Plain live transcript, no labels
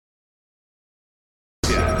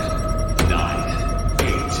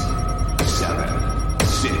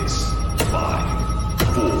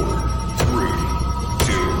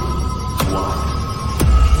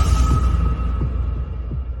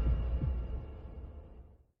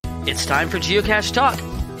It's time for Geocache Talk.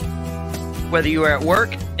 Whether you are at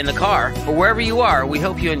work, in the car, or wherever you are, we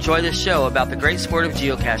hope you enjoy this show about the great sport of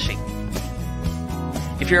geocaching.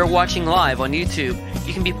 If you're watching live on YouTube,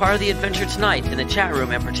 you can be part of the adventure tonight in the chat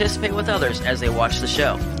room and participate with others as they watch the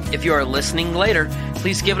show. If you are listening later,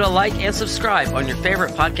 please give it a like and subscribe on your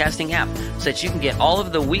favorite podcasting app so that you can get all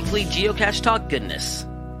of the weekly Geocache Talk goodness.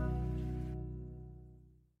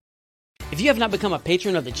 If you have not become a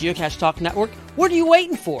patron of the Geocache Talk Network, what are you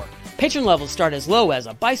waiting for? Patron levels start as low as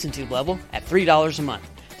a Bison Tube level at $3 a month.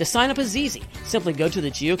 To sign up is easy. Simply go to the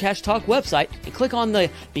Geocache Talk website and click on the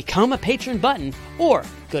Become a Patron button, or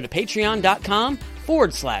go to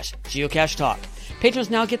patreon.com/Geocache Talk. Patrons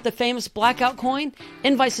now get the famous Blackout coin,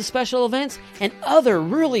 invites to special events, and other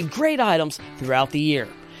really great items throughout the year.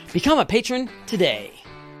 Become a patron today.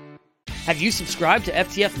 Have you subscribed to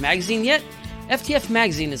FTF Magazine yet? FTF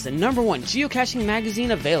Magazine is the #1 geocaching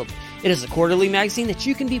magazine available. It is a quarterly magazine that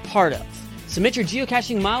you can be part of. Submit your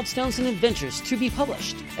geocaching milestones and adventures to be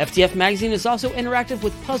published. FTF Magazine is also interactive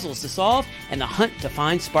with puzzles to solve and the hunt to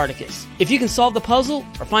find Spartacus. If you can solve the puzzle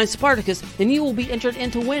or find Spartacus, then you will be entered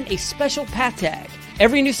in to win a special pack tag.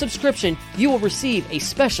 Every new subscription, you will receive a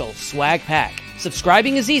special swag pack.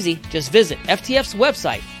 Subscribing is easy. Just visit FTF's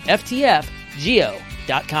website, ftfgeo.com.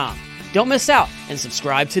 Don't miss out and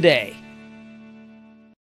subscribe today.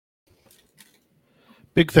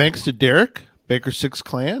 Big thanks to Derek, Baker 6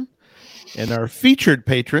 Clan, and our featured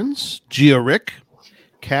patrons, Geo Rick,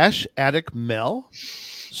 Cash Addict Mel,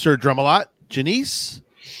 Sir Drumalot, Janice,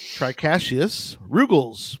 Tricasius,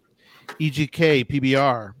 Rugels, EGK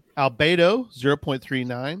PBR, Albedo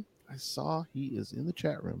 0.39. I saw he is in the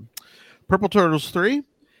chat room. Purple Turtles 3,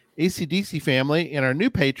 ACDC family, and our new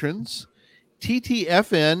patrons,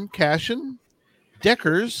 TTFN Cashin,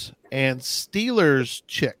 Deckers, and Steelers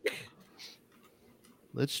Chick.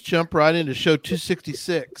 Let's jump right into show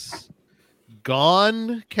 266.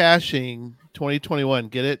 Gone Caching 2021.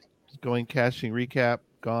 Get it? Going Caching recap.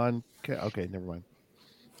 Okay, never mind.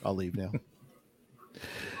 I'll leave now.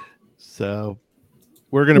 So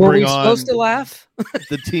we're going to bring on. Supposed to laugh?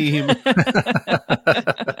 The team. I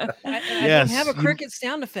Yes, don't have a cricket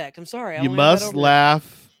sound effect. I'm sorry. You must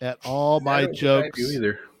laugh at all my jokes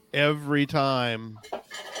either. every time.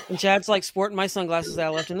 And Chad's like sporting my sunglasses that I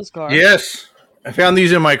left in his car. Yes. I found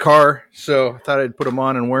these in my car, so I thought I'd put them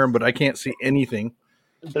on and wear them, but I can't see anything.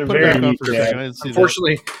 They're Put it very back on neat. for a second. I didn't see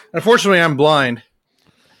Unfortunately, I'm blind. that.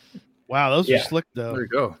 Wow, those are slick though. There you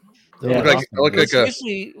go. They Yeah. look I look like a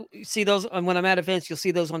Usually, you see those when I'm at events. You'll see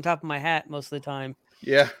those on top of my hat most of the time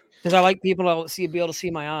yeah. because I like people to be able to see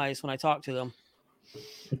my eyes when I talk to them.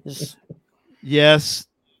 Just, Yes.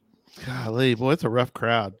 Golly, boy, it's a rough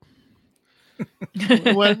crowd.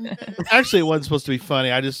 Actually, it wasn't supposed to be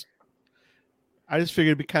funny. I just figured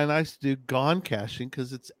it'd be kind of nice to do Gone Caching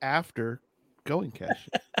because it's after Going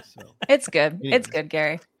Caching. So It's good. Anyway. It's good,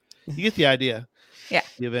 Gary. you get the idea. Yeah.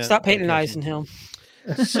 The event. stop patronizing him.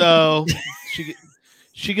 So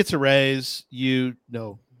she gets a raise. You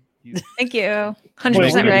Thank you. Wait, 100%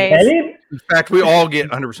 you're raise. kidding? In fact, we all get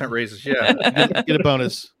 100% raises. Yeah. get a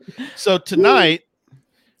bonus. So tonight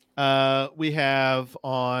we have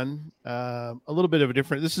on a little bit of a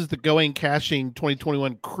different. This is the Going Caching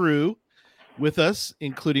 2021 crew with us,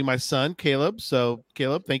 including my son Caleb. So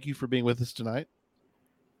Caleb, thank you for being with us tonight.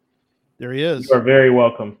 There he is. You are very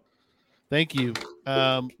welcome. Thank you.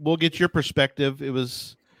 We'll get your perspective. It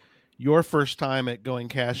was your first time at Going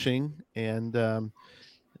Caching, and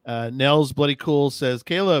Nels Bloody Cool says,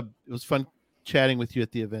 Caleb, it was fun chatting with you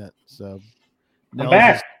at the event. So I'm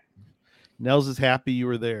back. Nels is happy you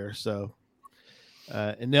were there. So,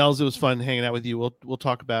 and Nels, it was fun hanging out with you. We'll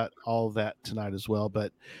talk about all of that tonight as well.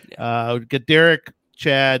 But get Derek,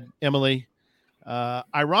 Chad, Emily.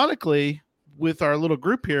 Ironically, with our little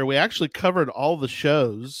group here, we actually covered all the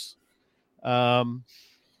shows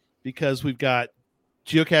because we've got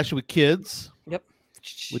Geocaching with Kids. Yep.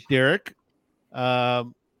 With Derek.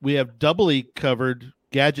 We have doubly covered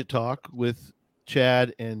Gadget Talk with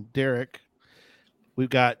Chad and Derek. We've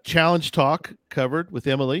got Challenge Talk covered with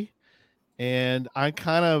Emily. And I'm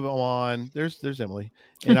kind of on, there's Emily.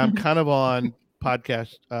 And I'm kind of on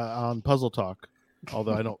podcast, on Puzzle Talk.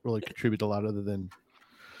 Although I don't really contribute a lot other than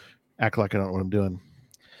act like I don't know what I'm doing.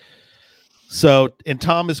 So, and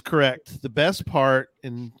Tom is correct. The best part,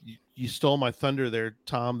 and you stole my thunder there,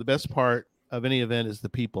 Tom, the best part of any event is the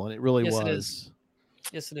people. And it really Yes, was. it is.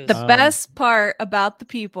 Yes, it is. The best part about the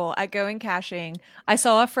people at Going Caching, I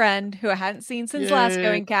saw a friend who I hadn't seen since last Yay.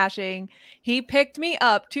 Going Caching. He picked me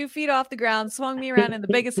up 2 feet off the ground, swung me around in the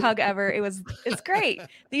biggest hug ever. It's great.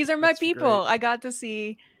 These are my That's people great. I got to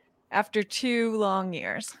see after 2 long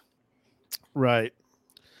years. Right.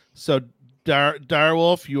 So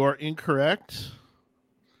Direwolf, you are incorrect.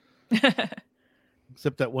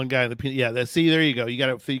 Except that one guy in the peanut. Yeah, see, there you go. You got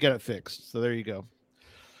it fixed. So there you go.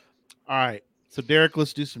 All right. So Derek,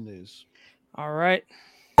 let's do some news. All right.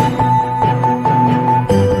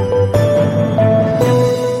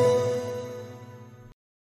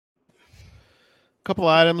 Couple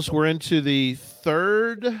items. We're into the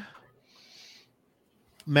third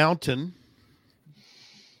mountain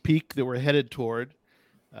peak that we're headed toward.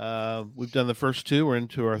 We've done the first two. We're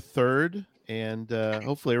into our third, and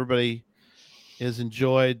hopefully everybody has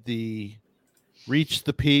enjoyed the Reach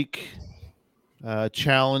the Peak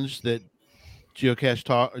challenge that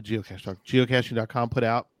geocaching.com put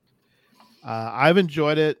out. I've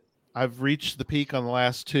enjoyed it. I've reached the peak on the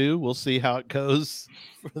last two. We'll see how it goes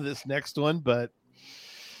for this next one, but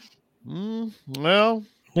well,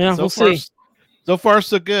 yeah, we'll see. So far,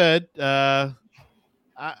 so good.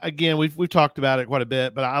 Again, we've talked about it quite a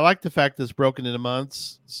bit, but I like the fact that it's broken into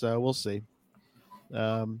months. So we'll see.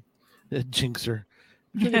 Jinxer,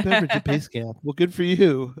 drink a beverage at base camp. Well, good for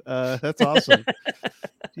you. That's awesome.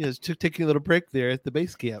 Taking a little break there at the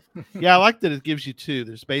base camp. Yeah, I like that it gives you two.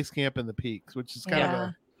 There's base camp and the peaks, which is kind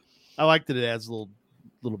of I like that it adds a little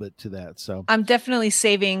bit to that. So I'm definitely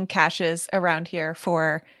saving caches around here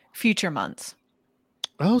for future months.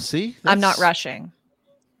 Oh, see, I'm not rushing.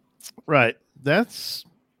 Right. That's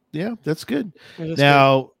good.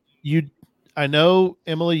 Now I know,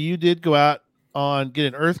 Emily, you did go out on get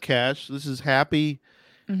an Earth Cache. This is happy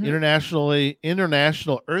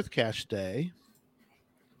International Earth Cache Day.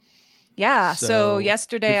 Yeah. So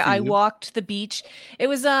yesterday I walked the beach. It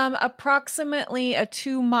was approximately a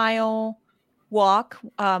 2-mile walk,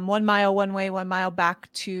 1 mile one way, 1 mile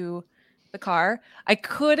back to the car. I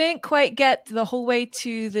couldn't quite get the whole way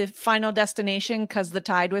to the final destination because the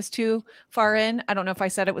tide was too far in. I don't know if I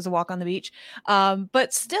said it was a walk on the beach,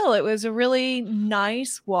 but still, it was a really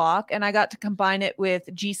nice walk, and I got to combine it with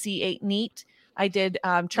GC8 Neat. I did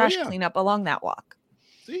trash cleanup along that walk.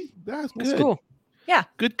 See, that's cool. Yeah,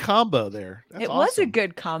 good combo there. That's awesome. Was a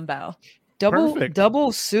good combo.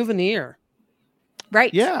 Double souvenir.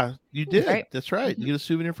 Right. Yeah, you did. Right. That's right. You get a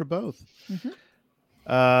souvenir for both.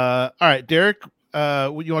 All right, Derek, you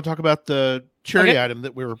want to talk about the charity item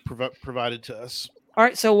that we were provided to us? All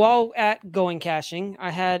right. So while at Going Caching,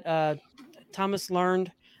 I had Thomas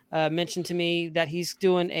Learned mentioned to me that he's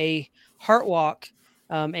doing a heart walk.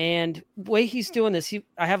 And the way he's doing this,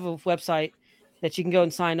 I have a website that you can go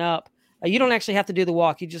and sign up. You don't actually have to do the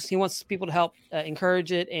walk. He wants people to help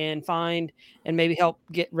encourage it and find and maybe help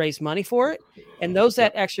raise money for it. And those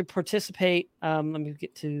that actually participate, let me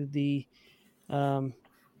get to the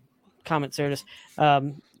comments. There it is.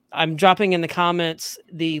 I'm dropping in the comments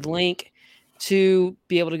the link to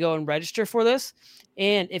be able to go and register for this.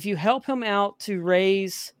 And if you help him out to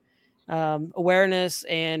raise awareness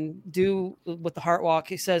and do with the Heart Walk,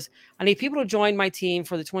 he says, I need people to join my team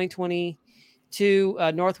for the 2022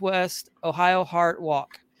 Northwest Ohio Heart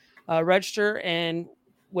Walk. Register, and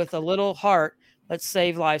with a little heart, let's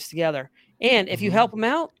save lives together. And if you help him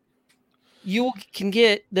out, you can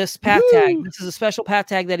get this path tag. This is a special path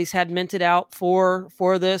tag that he's had minted out for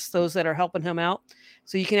those that are helping him out.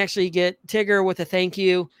 So you can actually get Tigger with a thank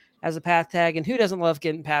you as a path tag. And who doesn't love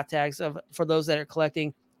getting path tags for those that are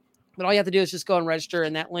collecting? But all you have to do is just go and register.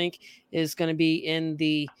 And that link is going to be in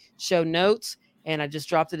the show notes. And I just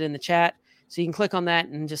dropped it in the chat. So you can click on that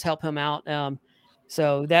and just help him out.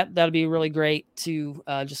 So that'll be really great to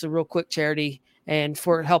just a real quick charity and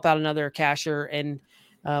for help out another cacher. And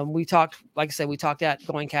we talked at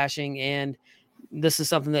Going Caching, and this is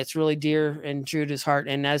something that's really dear and true to his heart.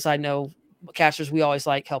 And as I know, cachers, we always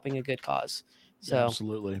like helping a good cause. So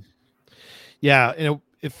absolutely. Yeah. And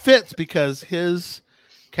it fits because his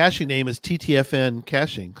caching name is TTFN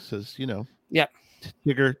Caching. Says, yeah,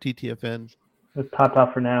 Tigger TTFN. It's Tata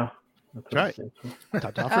for now. That's right.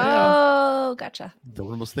 Tata for now. Oh, gotcha. The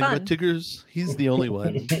one most thing about Tiggers, he's the only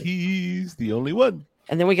one. He's the only one.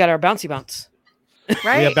 And then we got our bouncy bounce.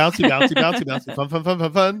 Right? Yeah, bouncy.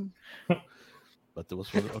 Fun. But there was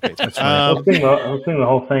okay. I was thinking the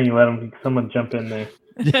whole thing. You let someone jump in there.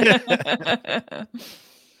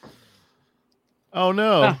 Oh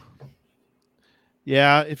no.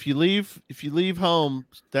 Yeah, if you leave home,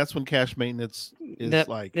 that's when cache maintenance is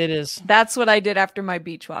it is. That's what I did after my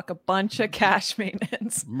beach walk. A bunch of cache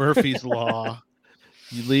maintenance. Murphy's Law.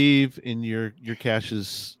 You leave and your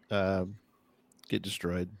caches get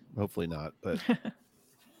destroyed. Hopefully not, but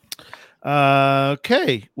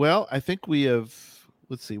okay. Well, I think we have.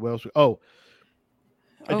 Let's see. What else?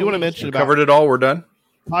 I do want to mention about covered it all. We're done.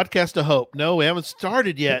 Podcast of Hope. No, we haven't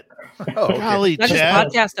started yet. Oh, okay. Golly, Not just Chad.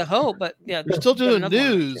 podcast of hope, but yeah, We're still doing another one.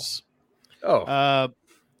 news. Oh,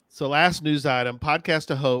 So last news item,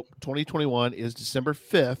 Podcast of Hope 2021 is December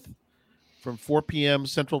 5th from 4 p.m.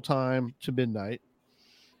 Central Time to midnight.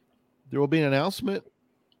 There will be an announcement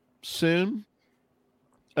soon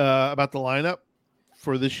about the lineup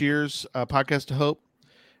for this year's Podcast of Hope.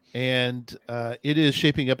 And it is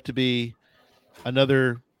shaping up to be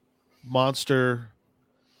another monster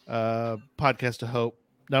Podcast of Hope.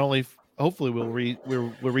 Not only, hopefully, we'll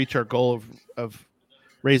reach our goal of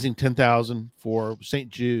raising 10,000 for St.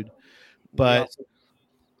 Jude, but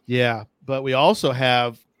but we also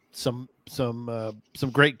have some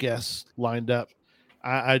great guests lined up.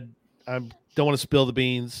 I don't want to spill the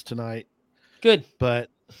beans tonight. Good. But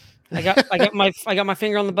I got my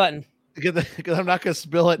finger on the button. Because I'm not going to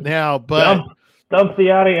spill it now, but dump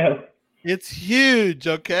the audio. It's huge.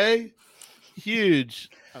 Okay,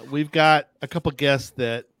 huge. We've got a couple guests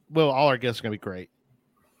all our guests are going to be great,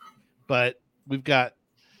 but we've got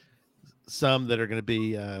some that are going to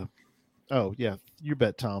be. Oh yeah, you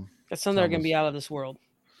bet, Tom. Got some that are going to be out of this world.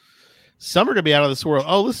 Some are going to be out of this world.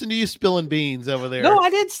 Oh, listen to you spilling beans over there. No, I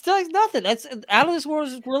did still nothing. That's out of this world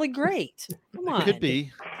is really great. Come on. It could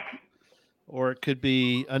be, or it could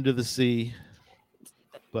be under the sea,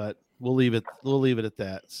 but we'll leave it. We'll leave it at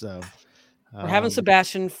that. So we're having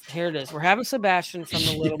Sebastian. Here it is. We're having Sebastian from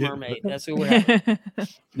The Little Mermaid. That's who we're having.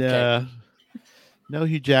 Yeah. No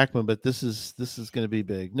Hugh Jackman, but this is going to be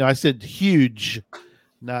big. No, I said huge,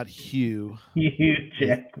 not Hugh. Hugh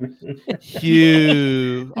Jackman.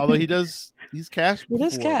 Hugh. Although he's cashed. It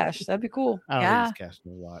is cash. That'd be cool. I don't think he's cashed a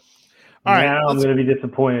lot. All right. Now I'm going to be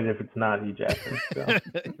disappointed if it's not Hugh Jackman. So.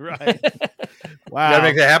 Right. Wow. You gotta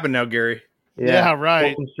make that happen now, Gary. Yeah,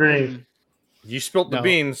 right. Pull some strings. You spilt the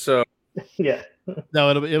beans, so yeah.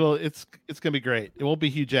 No, it's gonna be great. It won't be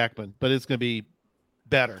Hugh Jackman, but it's gonna be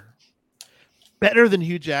better than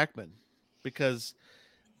Hugh Jackman, because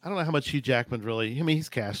I don't know how much Hugh Jackman really. I mean, he's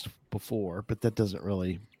cast before, but that doesn't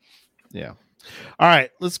really. Yeah. All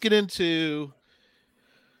right, let's get into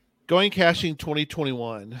Going Caching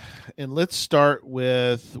 2021, and let's start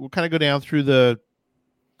with. We'll kind of go down through the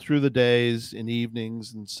days and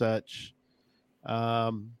evenings and such,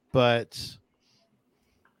 but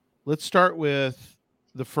let's start with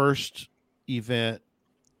the first event.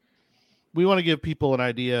 We want to give people an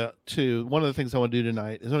idea too. One of the things I want to do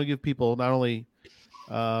tonight is I want to give people not only,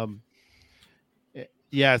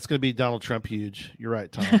 it's going to be Donald Trump huge. You're right,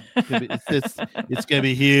 Tom. It's going to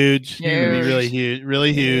be huge. It's going to be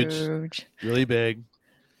really huge, really big.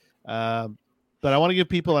 But I want to give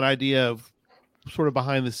people an idea of sort of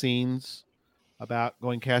behind the scenes about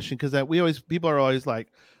going caching, because people are always like,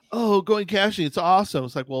 oh, going caching, it's awesome.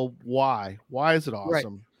 It's like, well, why? Why is it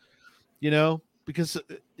awesome? Right. Because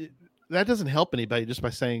that doesn't help anybody just by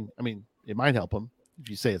saying, I mean, it might help them if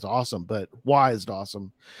you say it's awesome, but why is it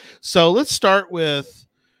awesome? So let's start with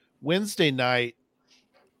Wednesday night.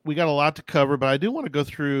 We got a lot to cover, but I do want to go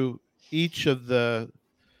through each of the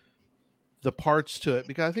parts to it,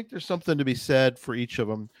 because I think there's something to be said for each of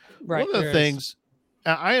them. Right. One of the things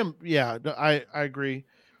I agree.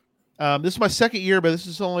 This is my second year, but this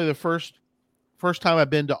is only the first time I've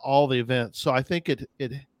been to all the events. So I think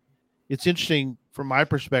it's interesting from my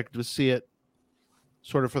perspective to see it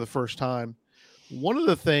sort of for the first time. One of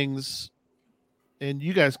the things, and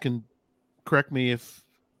you guys can correct me if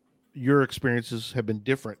your experiences have been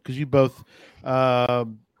different, because you both,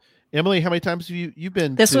 Emily, how many times have you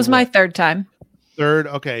been? This was my third time. Third,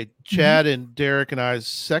 okay. Chad and Derek and I's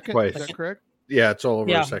second. Twice. Is that correct? Yeah, it's all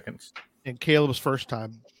over the seconds. And Caleb's first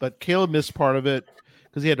time, but Caleb missed part of it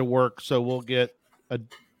because he had to work. So we'll get a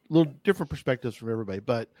little different perspectives from everybody.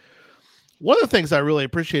 But one of the things I really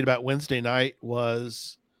appreciate about Wednesday night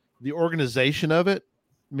was the organization of it.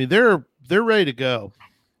 I mean, they're ready to go.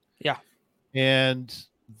 Yeah. And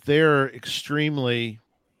they're extremely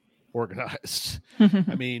organized.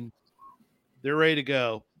 I mean, they're ready to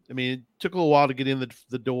go. I mean, it took a little while to get in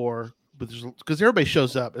the door, but because everybody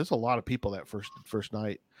shows up. There's a lot of people that first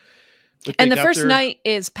night. And the first night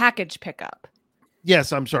is package pickup.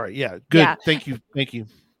 Yes, I'm sorry. Yeah, good. Yeah. Thank you.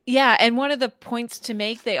 Yeah, and one of the points to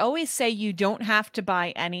make, they always say you don't have to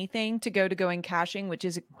buy anything to go to Going Caching, which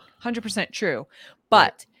is 100% true.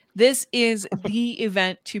 But this is the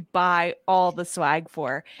event to buy all the swag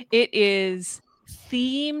for. It is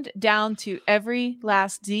themed down to every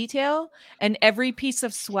last detail, and every piece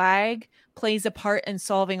of swag plays a part in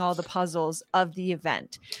solving all the puzzles of the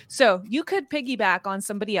event. So you could piggyback on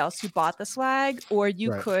somebody else who bought the swag, or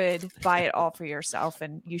you could buy it all for yourself,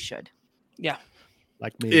 and you should. Yeah.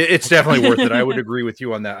 like me. It's definitely worth it. I would agree with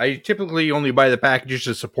you on that. I typically only buy the packages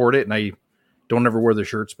to support it, and I don't ever wear the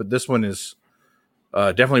shirts, but this one is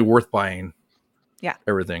definitely worth buying. Yeah.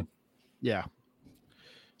 Everything. Yeah.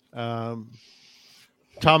 Tom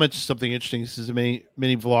mentioned something interesting. He says many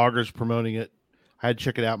vloggers promoting it. I had to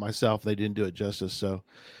check it out myself. They didn't do it justice. So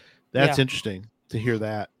that's interesting to hear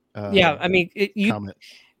that. Yeah. I mean, comment.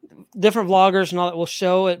 Different vloggers and all that will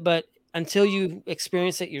show it, but until you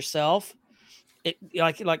experience it yourself, it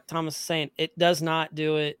like Thomas is saying, it does not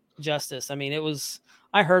do it justice. I mean,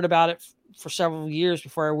 I heard about it for several years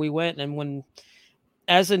before we went. And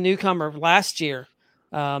as a newcomer last year,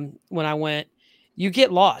 when I went, you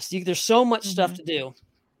get lost. There's so much stuff to do,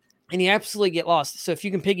 and you absolutely get lost. So if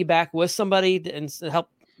you can piggyback with somebody and help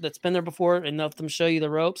that's been there before and let them show you the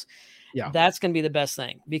ropes, that's going to be the best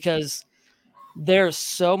thing, because there's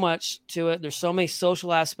so much to it. There's so many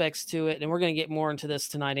social aspects to it, and we're going to get more into this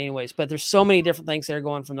tonight anyways, but there's so many different things that are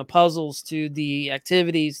going from the puzzles to the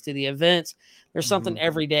activities to the events. There's something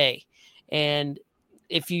every day. And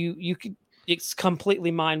if you could, it's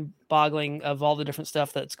completely mind-boggling of all the different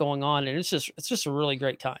stuff that's going on, and it's just a really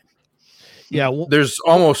great time. Yeah, there's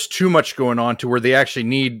almost too much going on to where they actually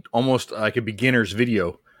need almost like a beginner's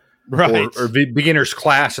video, right, or beginner's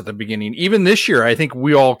class at the beginning. Even this year, I think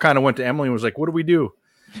we all kind of went to Emily and was like, "What do we do?"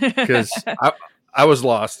 Because I was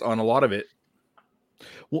lost on a lot of it.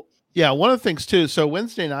 Well, yeah, one of the things too. So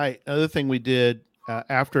Wednesday night, another thing we did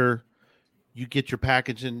after you get your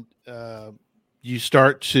package and you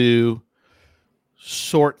start to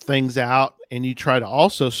sort things out, and you try to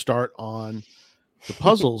also start on the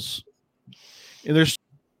puzzles. And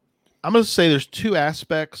I'm going to say there's two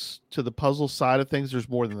aspects to the puzzle side of things. There's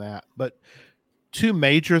more than that, but two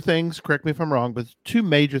major things, correct me if I'm wrong, but two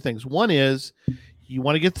major things. One is you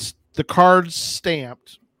want to get the cards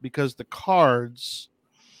stamped, because the cards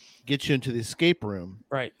get you into the escape room.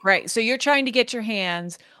 Right. Right. So you're trying to get your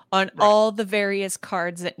hands on all the various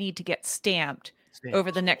cards that need to get stamped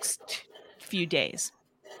over the next few days.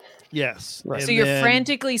 Yes. Right. So you're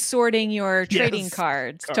frantically sorting your trading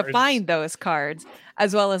cards to find those cards,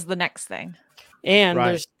 as well as the next thing. And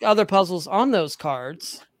there's other puzzles on those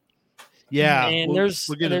cards. Yeah. And there's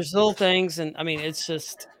little things. And I mean, it's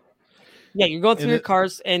just, you're going through your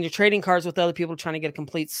cards and you're trading cards with other people trying to get a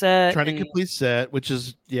complete set. Which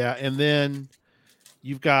is, and then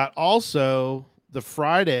you've got also the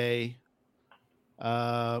Friday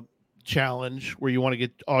challenge where you want to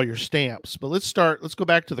get all your stamps. But let's go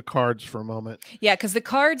back to the cards for a moment. Yeah, because the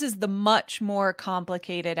cards is the much more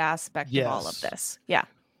complicated aspect of all of this. Yeah.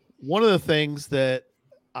 One of the things that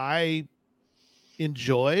I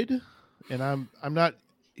enjoyed, and I'm not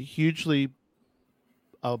hugely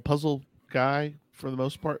a puzzle guy for the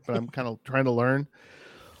most part, but I'm kind of trying to learn.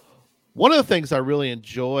 One of the things I really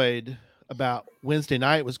enjoyed about Wednesday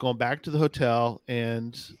night was going back to the hotel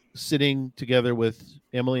and sitting together with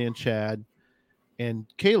Emily and Chad and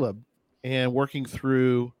Caleb and working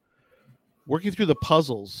through the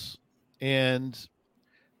puzzles. And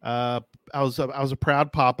I was a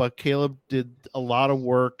proud papa. Caleb did a lot of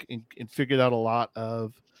work and figured out a lot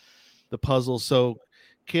of the puzzles. So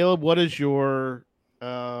Caleb, what is your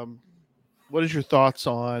thoughts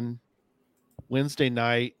on Wednesday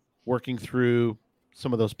night working through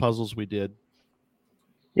some of those puzzles we did?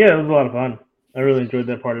 Yeah, it was a lot of fun. I really enjoyed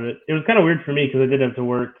that part of it. It was kind of weird for me because I did have to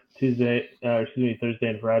work Thursday and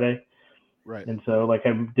Friday. Right. And so like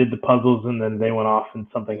I did the puzzles and then they went off and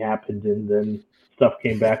something happened and then stuff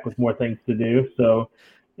came back with more things to do. So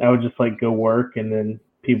I would just like go work and then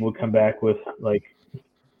people would come back with like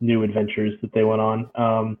new adventures that they went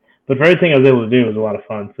on. But for everything I was able to do, it was a lot of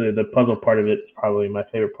fun. So the puzzle part of it is probably my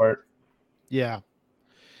favorite part. Yeah.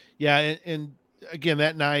 Yeah. And again,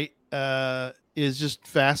 that night is just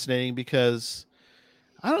fascinating because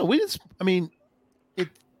I don't know.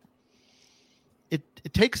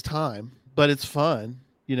 It takes time, but it's fun,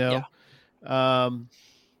 you know? Yeah.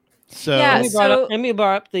 So Emily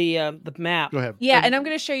brought up the map. Go ahead. Yeah. And I'm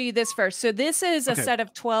going to show you this first. So this is a set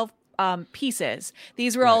of 12 pieces.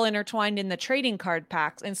 These were all intertwined in the trading card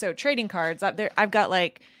packs. And so trading cards up there, I've got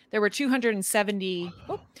there were 270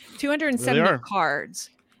 cards.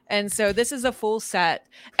 And so this is a full set.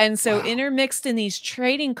 And so intermixed in these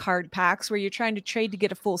trading card packs where you're trying to trade to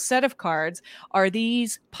get a full set of cards are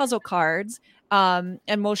these puzzle cards. And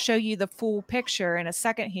we'll show you the full picture in a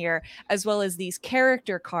second here, as well as these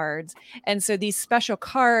character cards. And so these special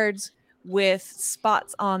cards with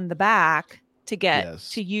spots on the back to get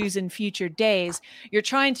to use in future days, you're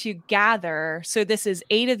trying to gather. So this is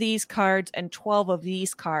 8 of these cards and 12 of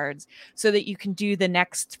these cards so that you can do the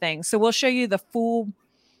next thing. So we'll show you the full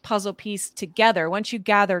puzzle piece together. Once you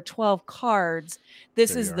gather 12 cards,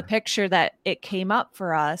 this is the picture that it came up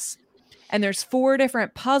for us. And there's 4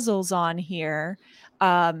 different puzzles on here.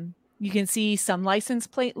 You can see some license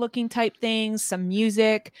plate looking type things, some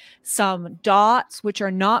music, some dots, which are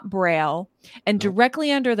not Braille. And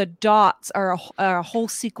directly under the dots are a whole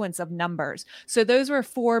sequence of numbers. So those were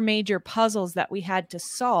 4 major puzzles that we had to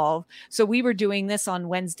solve. So we were doing this on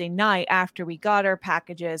Wednesday night after we got our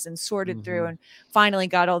packages and sorted through and finally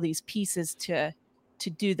got all these pieces to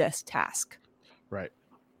do this task. Right.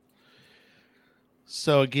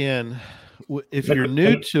 So again, if you're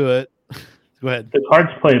new to it, go ahead. The cards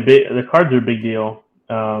are a big deal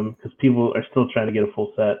because people are still trying to get a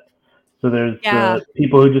full set. So there's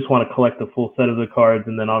people who just want to collect the full set of the cards,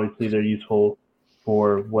 and then obviously they're useful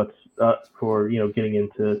for getting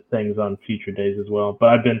into things on future days as well.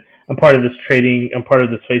 But I'm part of this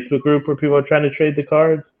Facebook group where people are trying to trade the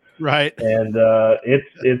cards. Right. And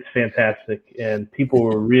it's fantastic, and people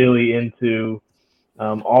were really into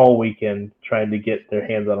all weekend trying to get their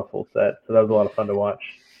hands on a full set. So that was a lot of fun to watch.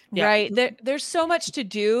 Yeah. Right. There's so much to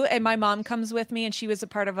do. And my mom comes with me, and she was a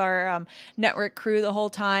part of our network crew the whole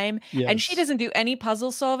time. Yes. And she doesn't do any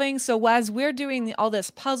puzzle solving. So as we're doing all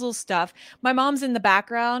this puzzle stuff, my mom's in the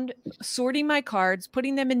background sorting my cards,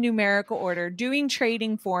 putting them in numerical order, doing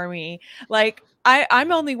trading for me. Like,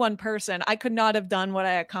 I'm only one person. I could not have done what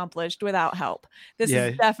I accomplished without help. This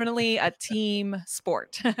is definitely a team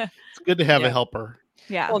sport. It's good to have a helper.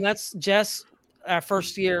 Yeah. Well, and that's Jess, our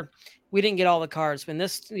first year. We didn't get all the cards, but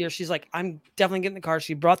this year she's like, I'm definitely getting the cards.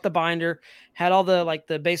 She brought the binder, had all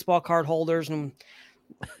the baseball card holders, and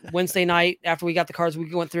Wednesday night after we got the cards,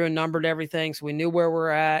 we went through and numbered everything, so we knew where we're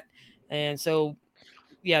at. And so,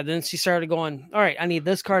 then she started going, all right, I need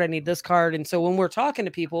this card, and so when we're talking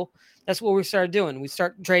to people, that's what we started doing. We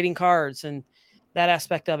start trading cards and that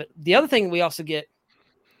aspect of it. The other thing we also get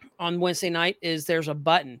on Wednesday night is there's a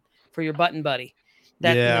button for your button buddy.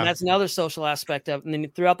 That's another social aspect of it. And then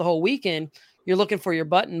throughout the whole weekend, you're looking for your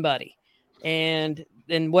button buddy. And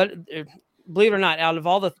then believe it or not, out of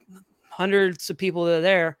all the hundreds of people that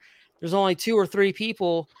are there's only 2 or 3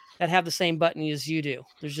 people that have the same button as you do.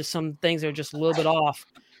 There's just some things that are just a little bit off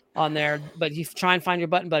on there, but you try and find your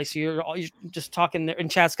button buddy. So you're just talking there, and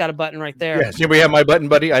chat's got a button right there. Yes. Anybody have my button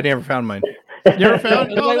buddy? I never found mine. You never found?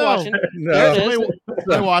 Watching. No.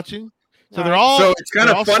 They're watching. So they're all. So it's kind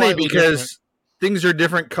of funny because things are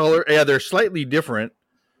different color. Yeah, they're slightly different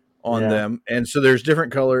on them. And so there's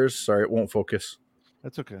different colors. Sorry, it won't focus.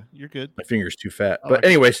 That's okay. You're good. My finger's too fat. But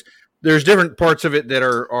anyways, there's different parts of it that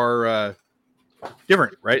are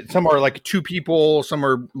different, right? Some are like 2 people. Some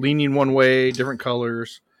are leaning one way, different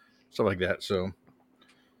colors, stuff like that. So,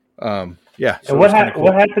 So and what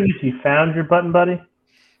happened if you found your button buddy?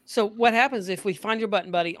 So what happens if we find your button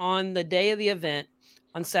buddy on the day of the event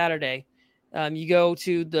on Saturday? You go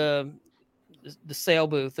to the sale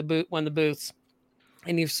booth, one of the booths,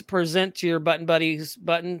 and you present to your button buddies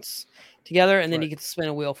buttons together, and then you get to spin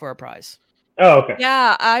a wheel for a prize. Oh, okay.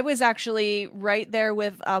 Yeah, I was actually right there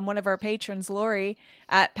with one of our patrons, Lori,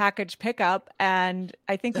 at package pickup, and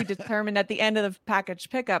I think we determined at the end of the package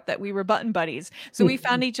pickup that we were button buddies. So we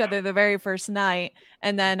found each other the very first night,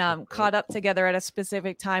 and then caught up together at a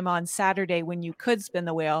specific time on Saturday when you could spin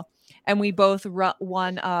the wheel, and we both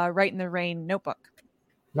won Right in the Rain notebook.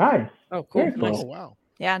 Nice. Oh, cool. Nice. Oh, wow.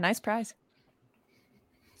 Yeah, nice prize.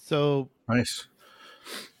 So nice.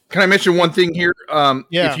 Can I mention one thing here?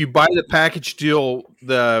 If you buy the package deal,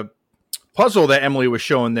 the puzzle that Emily was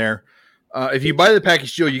showing there, if you buy the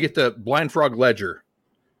package deal, you get the Blind Frog Ledger.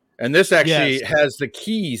 And this actually has the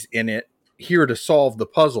keys in it here to solve the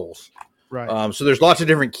puzzles. Right. So there's lots of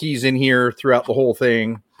different keys in here throughout the whole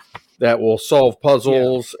thing that will solve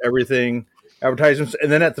puzzles, everything, advertisements.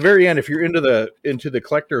 And then at the very end, if you're into the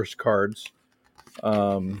collector's cards,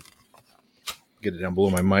 get it down below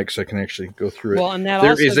my mic so I can actually go through it. Well, and that there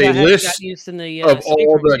also is a list of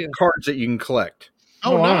all the cards that you can collect.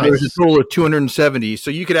 Oh, nice. There's a total of 270. So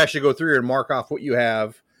you could actually go through and mark off what you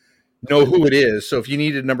have, know who it is. So if you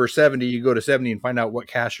needed number 70, you go to 70 and find out what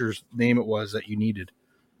cashier's name it was that you needed.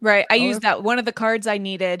 Right. I used that. One of the cards I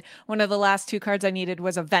needed, one of the last 2 cards I needed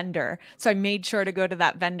was a vendor. So I made sure to go to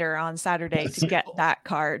that vendor on Saturday to get that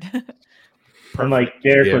card. And like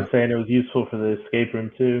Derek was saying, it was useful for the escape room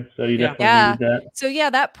too. So you definitely need that. So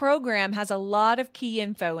that program has a lot of key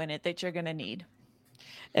info in it that you're going to need.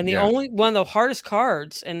 And the only one of the hardest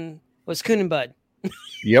cards was Coon and Bud.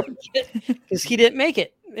 Yep. Because he didn't make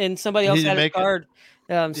it, and somebody else had a card.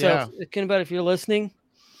 So Coon and Bud, if you're listening,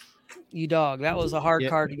 you dog. That was a hard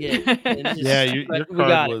card to get. Your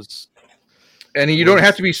card was. And you don't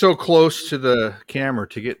have to be so close to the camera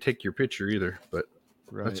to take your picture either, but.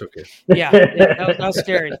 Right. That's okay. Yeah, that was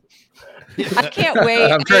scary. I can't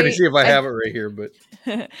wait. I'm trying to see if I have it right here, but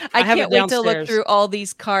I have can't it wait to look downstairs. through all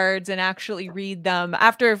these cards and actually read them.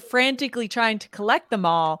 After frantically trying to collect them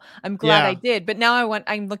all, I'm glad I did. But now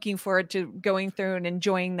I'm looking forward to going through and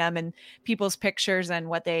enjoying them and people's pictures and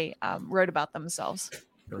what they wrote about themselves.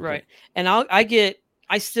 okay. Right. And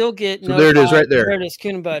I still get So there it is right there. There it is,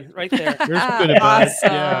 Coon and Bud, right there. There's Coon and Bud.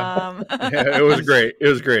 Awesome. Yeah, it was great. It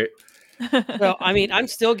was great. Well, I mean, I'm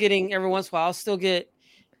still getting every once in a while. I'll still get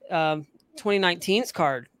 2019's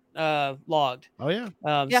card logged. Oh yeah.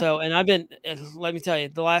 Yeah. So, and I've been, let me tell you,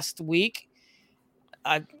 the last week,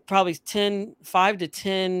 I probably 5 to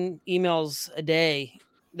 10 emails a day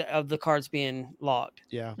of the cards being logged.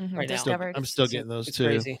 Yeah. Right now. Discovered. I'm still getting those It's too.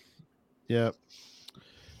 crazy. Yep.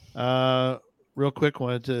 Real quick,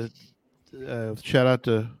 wanted to shout out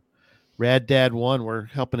to Rad Dad 1. We're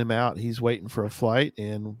helping him out. He's waiting for a flight,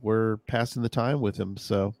 and we're passing the time with him.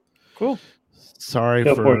 So Cool. sorry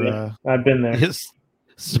Go for it. I've been there.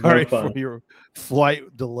 sorry Very fun. for your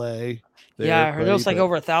flight delay. There, Yeah, I heard it was buddy, like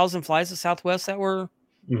over 1,000 flights of Southwest that were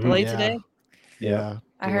delayed Yeah. today. Yeah.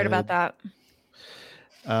 I heard about that.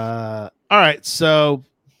 All right, so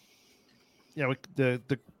yeah,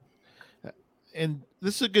 and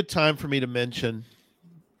this is a good time for me to mention.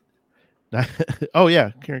 Oh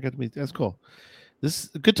yeah, Karen got to meet. That's cool. This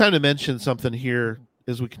is a good time to mention something here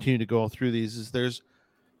as we continue to go through these. There is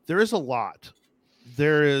a lot.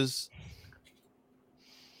 There is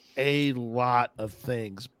a lot of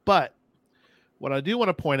things, but what I do want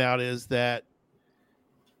to point out is that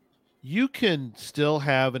you can still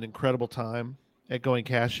have an incredible time at going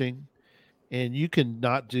caching, and you can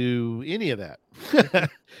not do any of that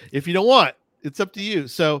if you don't want. It's up to you.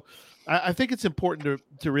 So I think it's important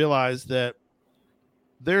to realize that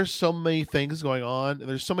there's so many things going on, and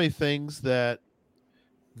there's so many things that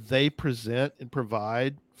they present and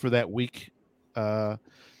provide for that week,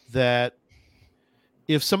 that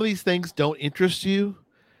if some of these things don't interest you,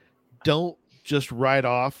 don't just write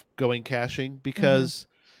off going caching, because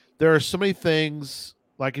there are so many things.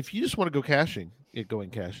 Like if you just want to go going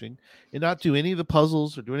caching and not do any of the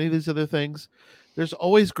puzzles or do any of these other things, there's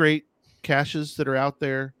always great caches that are out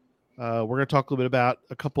there. We're going to talk a little bit about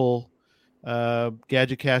a couple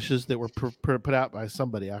gadget caches that were put out by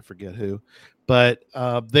somebody, I forget who, but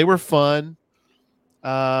they were fun.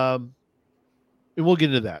 And we'll get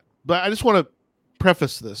into that. But I just want to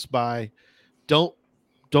preface this by don't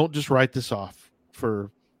just write this off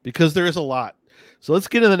because there is a lot. So let's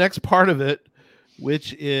get to the next part of it,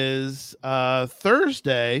 which is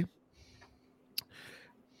Thursday.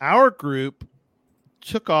 Our group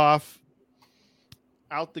took off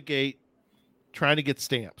out the gate trying to get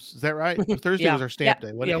stamps. Is that right? Thursday was our stamp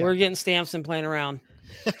day. We're getting stamps and playing around.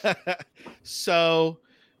 So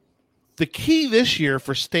the key this year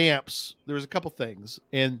for stamps, there was a couple things,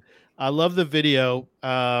 and I love the video.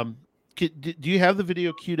 Do you have the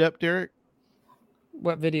video queued up, Derek?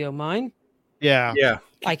 What video? Mine? Yeah.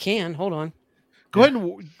 I can. Hold on. Go ahead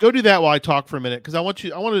and go do that while I talk for a minute, because I want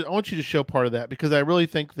you to show part of that, because I really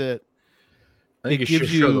think that I think you should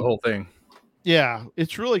show the whole thing. Yeah,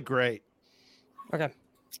 it's really great. Okay.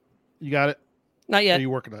 You got it? Not yet. Are you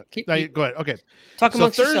working on it? Go ahead. Okay. Talk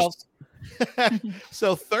amongst yourselves.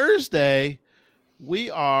 So Thursday,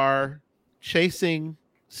 we are chasing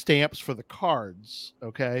stamps for the cards,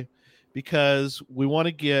 okay? Because we want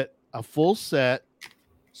to get a full set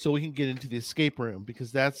so we can get into the escape room,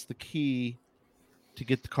 because that's the key to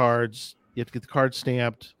get the cards. You have to get the cards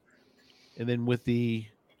stamped, and then with the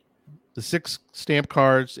 6 stamp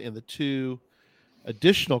cards and the 2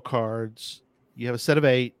 additional cards, you have a set of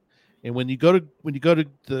 8. And when you go to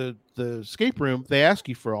the escape room, they ask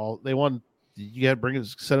you for all they want. You got to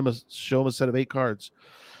show them a set of 8 cards.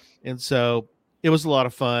 And so it was a lot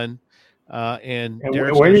of fun. And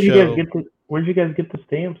where did you guys get the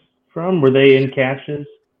stamps from? Were they in caches?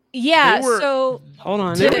 Yeah. So hold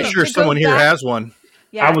on. I'm sure someone here has one.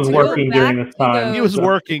 Yeah, I was working during this time. He was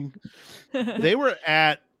working. They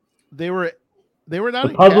were not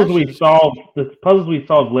the puzzles we solved. The puzzles we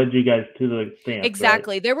solved led you guys to the stamps.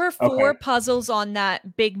 Exactly. Right? There were 4 puzzles on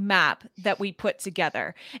that big map that we put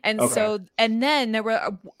together. And and then there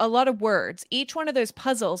were a lot of words. Each one of those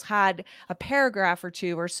puzzles had a paragraph or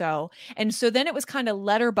 2 or so. And so then it was kind of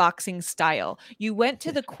letterboxing style. You went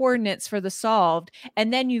to the coordinates for the solved,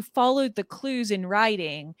 and then you followed the clues in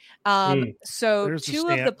writing. So There's 2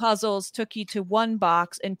 of the puzzles took you to 1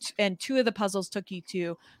 box, and 2 of the puzzles took you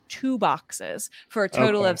to 2 boxes, for a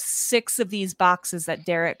total of 6 of these boxes that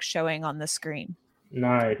Derek's showing on the screen.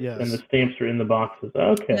 Nice. Yes. And the stamps are in the boxes.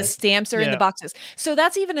 Okay. And the stamps are in the boxes. So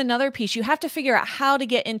that's even another piece. You have to figure out how to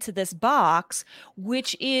get into this box,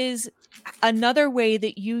 which is another way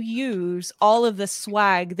that you use all of the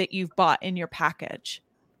swag that you've bought in your package.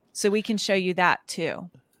 So we can show you that too.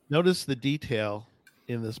 Notice the detail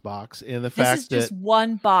in this box and the fact this is just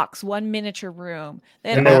one box, one miniature room.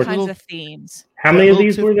 They had all kinds of themes. How many of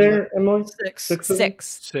these were there, Emily? Six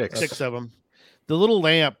of them. The little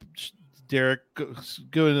lamp, Derek,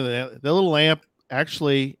 go into the little lamp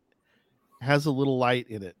actually has a little light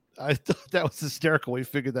in it. I thought that was hysterical. We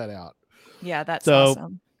figured that out. Yeah, that's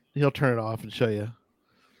awesome. He'll turn it off and show you.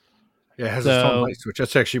 Yeah, it has its own light switch.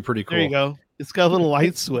 That's actually pretty cool. There you go. It's got a little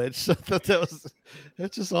light switch. I thought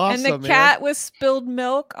that's just awesome. And the cat with spilled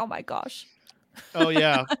milk. Oh my gosh. Oh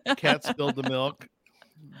yeah, the cat spilled the milk,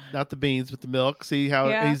 not the beans, but the milk. See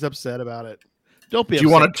how he's upset about it. Don't be. Do you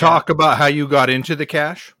want to talk about how you got into the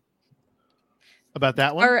cache? About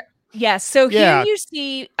that one? Yes. So here you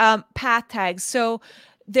see path tags. So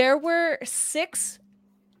there were 6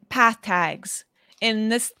 path tags in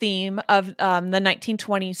this theme of the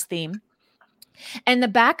 1920s theme. And the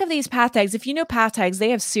back of these path tags, if you know path tags, they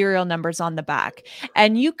have serial numbers on the back.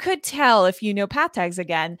 And you could tell, if you know path tags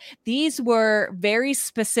again, these were very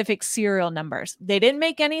specific serial numbers. They didn't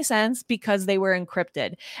make any sense because they were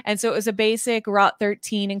encrypted. And so it was a basic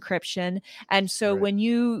ROT13 encryption. And so when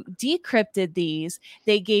you decrypted these,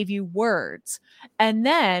 they gave you words. And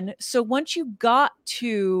then, so once you got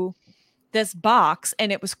to this box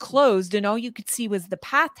and it was closed and all you could see was the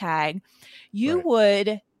path tag, you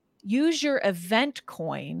would use your event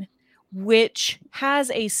coin, which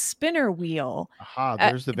has a spinner wheel.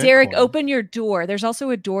 There's the Derek, coin. open your door. There's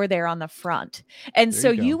also a door there on the front. And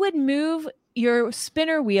so you would move your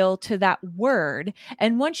spinner wheel to that word.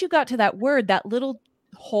 And once you got to that word, that little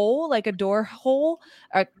hole, like a door hole,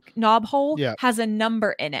 a knob hole, has a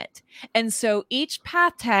number in it. And so each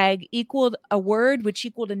path tag equaled a word, which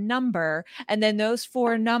equaled a number. And then those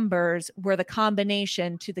 4 numbers were the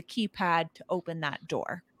combination to the keypad to open that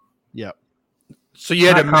door. Yep. So you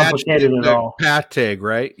had to match the path tag,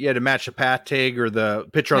 right? You had to match the path tag or the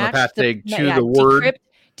picture on the path tag to the word.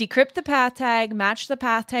 Decrypt the path tag, match the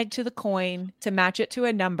path tag to the coin to match it to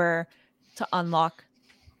a number to unlock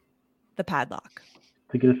the padlock.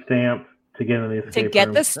 To get a stamp, to get in the escape room. To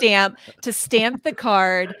get the stamp, to stamp the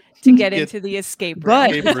card, to get into the escape room.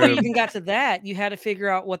 But before you even got to that, you had to figure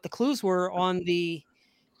out what the clues were on the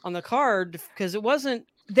card because it wasn't.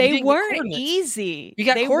 They weren't easy. You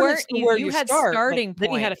got coordinates where you had start, starting then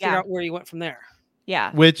point. you had to figure out where you went from there.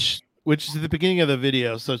 Yeah. Which is at the beginning of the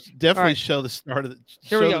video. So definitely show the start of the.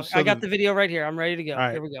 Here we go. I got the video right here. I'm ready to go. All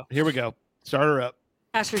right. Here we go. Start her up.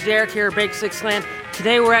 Master Derek here at Bake Six Clan.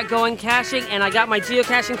 Today we're at Going Caching, and I got my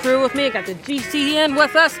geocaching crew with me. I got the GCN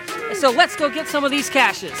with us. So let's go get some of these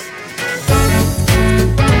caches.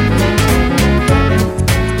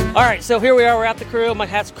 All right, so here we are. We're at the crew. My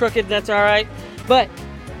hat's crooked. That's all right. But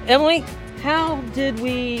Emily, how did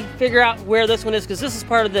we figure out where this one is? Because this is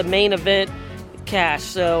part of the main event cache.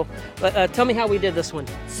 So tell me how we did this one.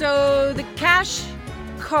 So the cache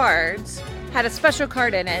cards had a special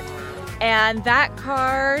card in it. And that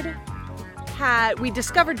card we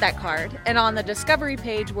discovered that card. And on the discovery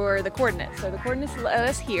page were the coordinates. So the coordinates led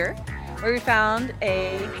us here, where we found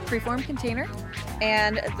a freeform container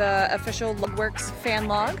and the official Logworks fan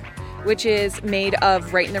log, which is made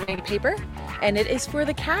of Write in the Rain paper. And it is for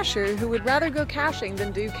the cacher who would rather go caching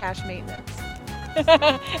than do cache maintenance.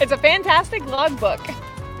 It's a fantastic logbook.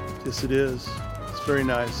 Yes, it is. It's very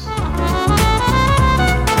nice.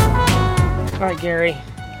 All right, Gary.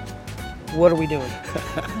 What are we doing?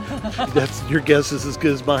 That's your guess is as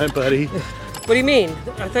good as mine, buddy. What do you mean?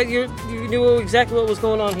 I thought you knew exactly what was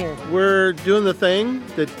going on here. We're doing the thing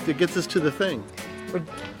that gets us to the thing.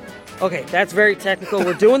 Okay, that's very technical.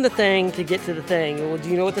 We're doing the thing to get to the thing. Well, do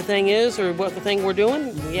you know what the thing is or what the thing we're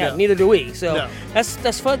doing? Yeah, neither do we. So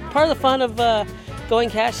that's fun. Part of the fun of going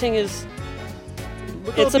caching is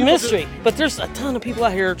it's a mystery. But there's a ton of people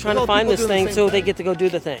out here trying to find this thing so they get to go do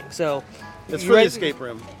the thing. So it's for the escape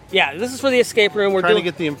room. Yeah, this is for the escape room. We're trying to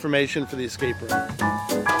get the information for the escape room.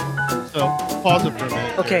 So pause it for a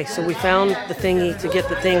minute. Okay, so we found the thingy to get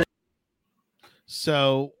the thing.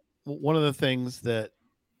 So one of the things that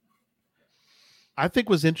I think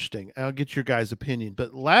was interesting, I'll get your guys' opinion,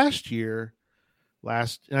 but and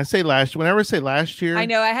I say last, whenever I say last year, I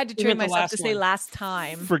know I had to train myself to say last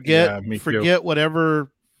time. Forget whatever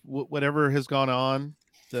has gone on,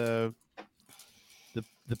 the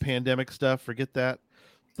pandemic stuff, forget that.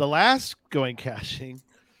 The last going caching,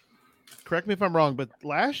 correct me if I'm wrong, but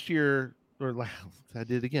last year, I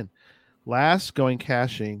did it again. last going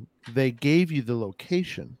caching, they gave you the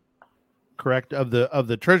location, correct, of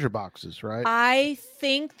the treasure boxes, right? I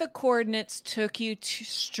think the coordinates took you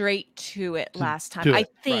straight to it last time. I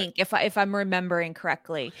think, right. if I'm remembering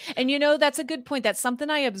correctly. And that's a good point. That's something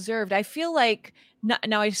I observed. I feel like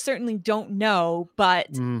now I certainly don't know, but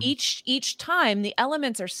each time the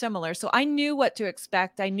elements are similar. So I knew what to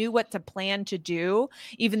expect. I knew what to plan to do,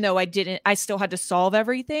 even though I still had to solve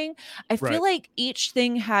everything. I feel like each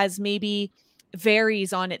thing has maybe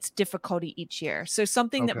varies on its difficulty each year. So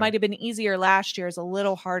something that might have been easier last year is a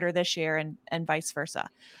little harder this year, and vice versa.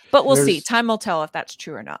 But we'll see. Time will tell if that's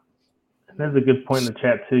true or not. That's a good point in the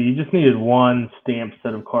chat too. You just needed one stamped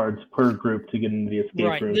set of cards per group to get into the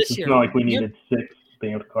escape room. It's not like we needed 6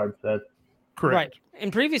 stamped card sets. Correct. Right. In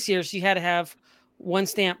previous years, you had to have one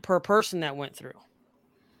stamp per person that went through.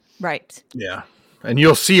 Right. Yeah. And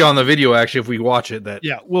you'll see on the video, actually, if we watch it, that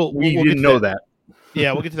we didn't know that.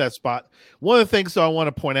 Yeah, we'll get to that spot. One of the things though I want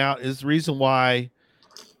to point out is the reason why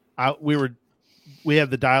we had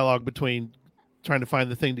the dialogue between trying to find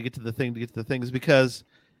the thing to get to the thing to get to the thing is because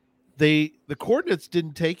the coordinates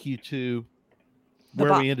didn't take you to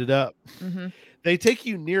where we ended up. Mm-hmm. They take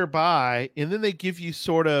you nearby, and then they give you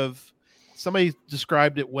sort of, somebody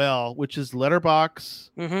described it well, which is letterbox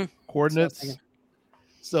coordinates.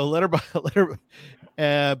 So letterbox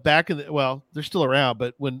back in they're still around,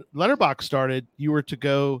 but when Letterbox started, you were to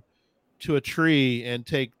go to a tree and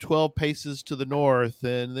take 12 paces to the north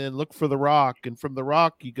and then look for the rock, and from the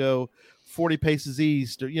rock you go 40 paces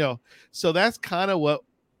east, or so that's kind of what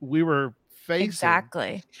we were facing.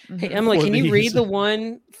 Exactly. Hey, Emily, can you read the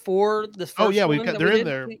one for the first one? They're in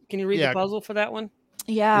there. Can you read the puzzle for that one?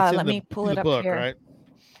 Yeah, let me pull it up book, here. Right?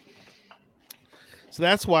 So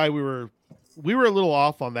that's why we were a little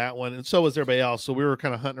off on that one, and so was everybody else. So we were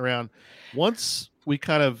kind of hunting around. Once we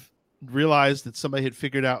kind of realized that somebody had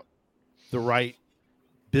figured out the right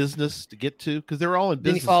business to get to, because they were all in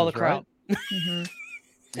business. Then you follow the crowd. Right?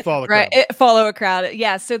 You follow the crowd. Follow a crowd.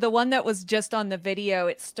 Yeah. So the one that was just on the video,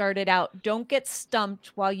 it started out, "Don't get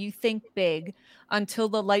stumped while you think big until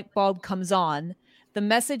the light bulb comes on. The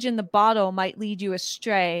message in the bottle might lead you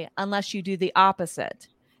astray unless you do the opposite.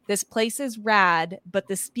 This place is rad, but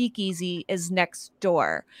the speakeasy is next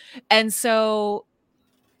door." And so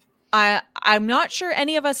I'm not sure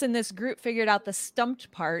any of us in this group figured out the stumped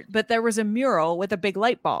part, but there was a mural with a big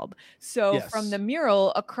light bulb. So from the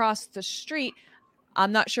mural across the street,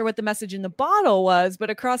 I'm not sure what the message in the bottle was, but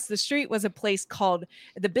across the street was a place called,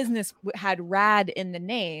 the business had Rad in the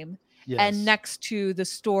name. Yes. And next to the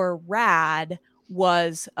store Rad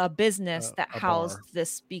was a business that housed this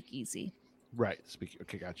speakeasy. Right.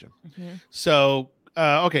 Okay, gotcha. Mm-hmm. So,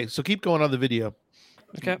 so keep going on the video.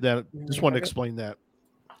 Okay. Just wanted to explain that.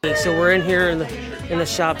 So we're in here in the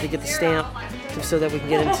shop to get the stamp so that we can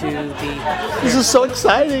get into the... This is so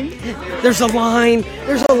exciting. There's a line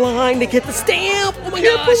to get the stamp. Oh my gosh.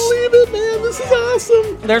 I can't believe it, man. This is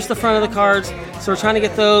awesome. There's the front of the cards. So we're trying to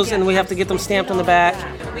get those, and we have to get them stamped on the back.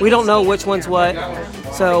 We don't know which one's what,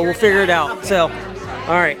 so we'll figure it out. So,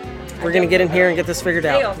 all right, we're going to get in here and get this figured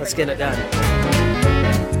out. Let's get it done.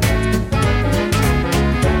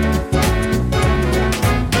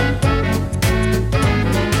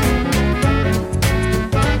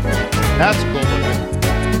 That's cool looking.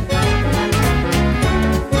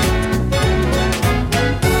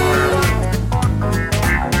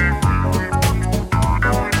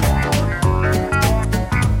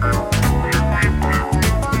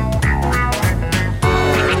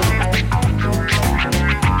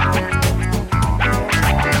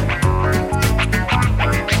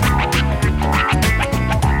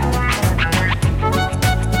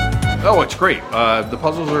 Oh, it's great. The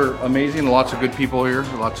puzzles are amazing. Lots of good people here.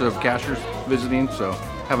 Lots of cashers visiting. So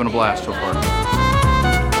having a blast so far.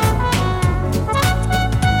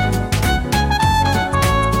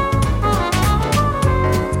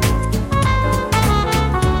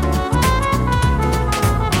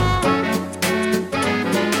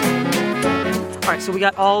 All right, so we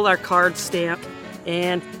got all our cards stamped,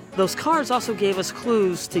 and those cards also gave us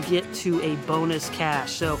clues to get to a bonus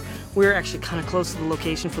cache. So we're actually kind of close to the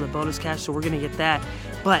location for the bonus cache, so we're going to get that.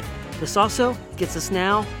 But this also gets us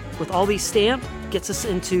now, with all these stamped, gets us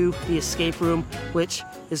into the escape room, which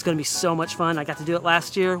is going to be so much fun. I got to do it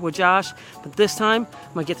last year with Josh, but this time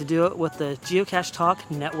I'm going to get to do it with the Geocache Talk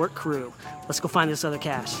Network crew. Let's go find this other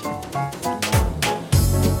cache.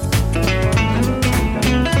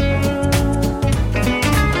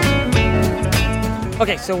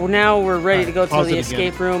 Okay, so now we're ready to go to the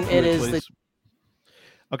escape room. It is the...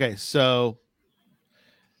 Okay, so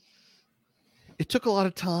it took a lot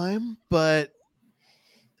of time, but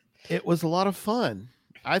it was a lot of fun.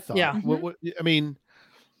 I thought. Yeah. I mean,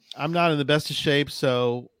 I'm not in the best of shape,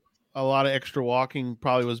 so a lot of extra walking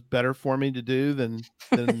probably was better for me to do than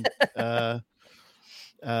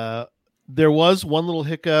there was one little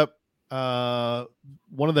hiccup.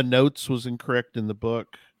 One of the notes was incorrect in the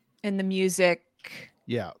book. In the music.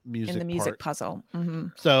 Yeah, music. In the music part. puzzle. Mm-hmm.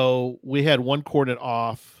 So we had one coordinate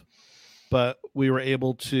off, but we were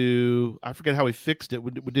able to. I forget how we fixed it.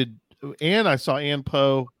 We did. Anne, I saw Ann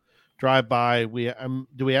Poe drive by.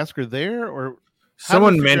 Do we ask her there or?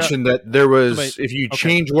 Someone mentioned that there was, if you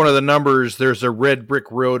change one of the numbers, there's a red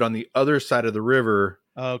brick road on the other side of the river.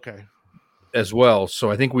 Okay. As well.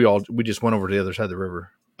 So I think we just went over to the other side of the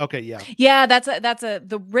river. Okay. Yeah. Yeah.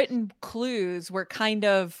 The written clues were kind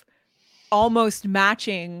of almost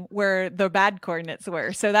matching where the bad coordinates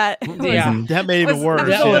were. So that that made it worse. That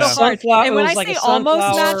was a little hard. And when I say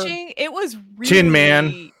almost matching, it was really Tin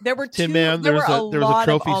Man. There were Tin Man. There was a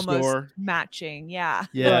trophy store matching. Yeah.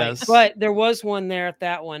 Yes. Right. But there was one there at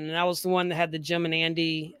that one, and that was the one that had the Jim and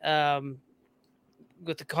Andy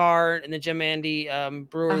with the car and the Jim and Andy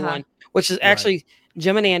brewery one, which is actually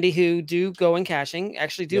Jim and Andy, who do go in caching,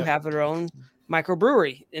 actually do have their own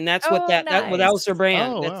microbrewery, and that's what that was their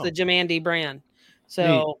brand. That's the Jim Andy brand.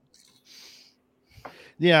 So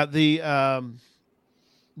the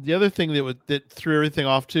other thing that threw everything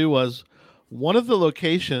off too was one of the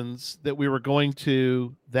locations that we were going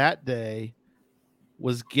to that day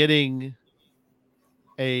was getting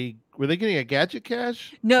were they getting a gadget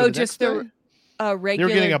cache? No, just the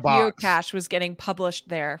regular geocache was getting published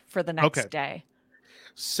there for the next day.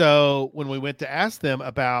 So when we went to ask them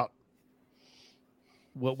about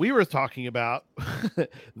what we were talking about,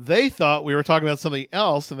 they thought we were talking about something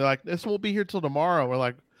else, and they're like, "This won't be here till tomorrow." We're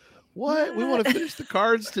like, "What? We want to finish the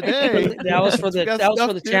cards today." That was for the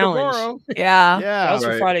challenge. Tomorrow. Yeah, that was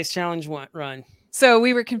for Friday's challenge run. So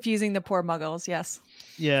we were confusing the poor muggles. Yes.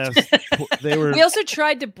 They were. We also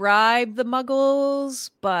tried to bribe the muggles,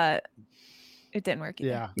 but it didn't work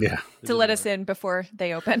either. Yeah. To let us in before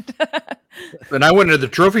they opened. And I went into the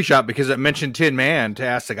trophy shop because it mentioned Tin Man to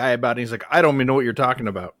ask the guy about it. He's like, I don't even know what you're talking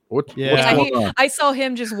about. What's going on? I saw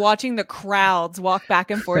him just watching the crowds walk back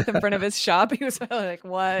and forth in front of his shop. He was like,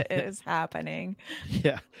 what is happening?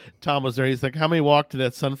 Yeah. Tom was there. He's like, how many walked to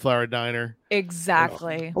that Sunflower Diner?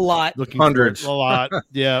 Exactly. A lot. Hundreds. A lot.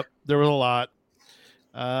 Yeah. There was a lot.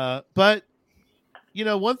 But,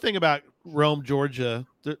 one thing about Rome, Georgia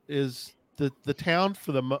is the town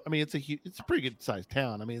it's a pretty good sized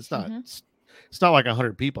town. I mean, it's not like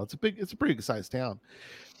 100 people. It's a pretty good sized town.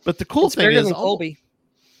 But the cool thing is Colby.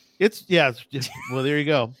 Well, there you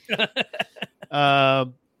go.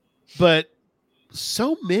 But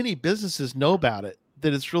so many businesses know about it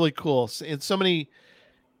that it's really cool. And so many,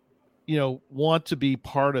 want to be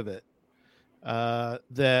part of it,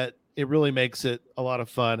 that it really makes it a lot of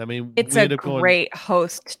fun. I mean, it's a great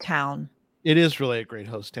host town. It is really a great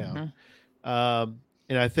host town. And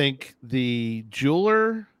I think the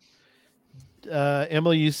jeweler,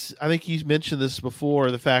 Emily, I think you mentioned this before,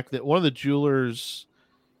 the fact that one of the jewelers,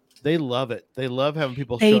 they love it. They love having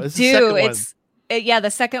people show. They do. The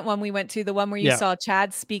second one we went to, the one where you saw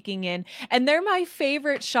Chad speaking in, and they're my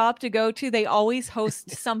favorite shop to go to. They always host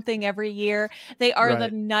something every year. They are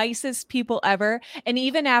the nicest people ever. And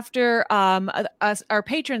even after our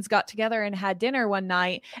patrons got together and had dinner one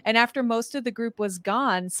night, and after most of the group was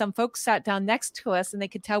gone, some folks sat down next to us and they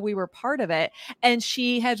could tell we were part of it. And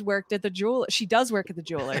she has worked at the jeweler. She does work at the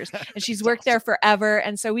jewelers, and she's worked there forever.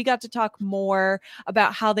 And so we got to talk more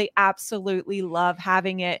about how they absolutely love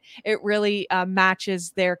having it. It really matches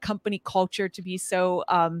their company culture to be so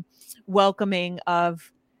welcoming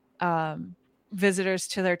of visitors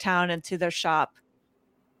to their town and to their shop.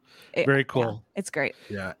 Very cool. It's great.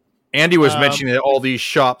 Yeah. Andy was mentioning that all these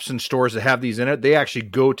shops and stores that have these in it, they actually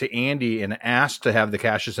go to Andy and ask to have the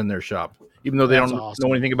caches in their shop, even though they don't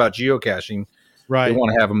know anything about geocaching. Right. They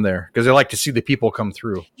want to have them there because they like to see the people come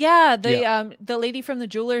through. Yeah. The lady from the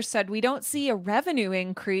jewelers said, we don't see a revenue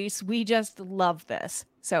increase. We just love this.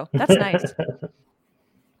 So that's nice.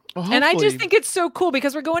 Well, and I just think it's so cool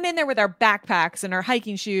because we're going in there with our backpacks and our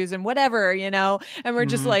hiking shoes and whatever, and we're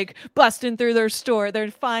just like busting through their store,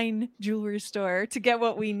 their fine jewelry store, to get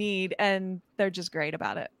what we need. And they're just great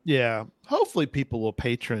about it. Yeah. Hopefully people will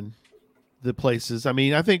patron the places. I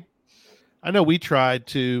mean, I know we tried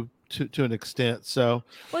to an extent. So,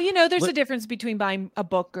 well, there's a difference between buying a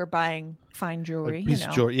book or buying fine jewelry. Piece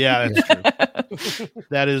of jewelry. Yeah, that's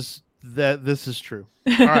true. This is true.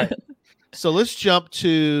 All right. So let's jump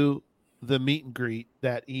to the meet and greet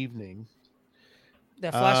that evening. The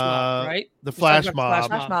flash mob, right? The flash mob.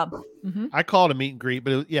 Flash mob. I call it a meet and greet,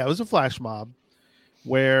 but it was a flash mob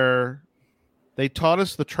where they taught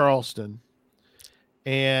us the Charleston,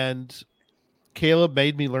 and Caleb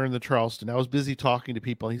made me learn the Charleston. I was busy talking to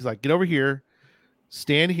people. He's like, get over here,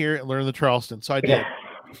 stand here, and learn the Charleston. So I did.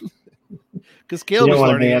 Because Caleb was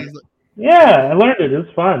learning it. Yeah, I learned it. It was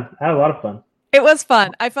fun. I had a lot of fun. It was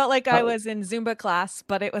fun. I felt like I was in Zumba class,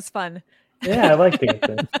 but it was fun. Yeah, I like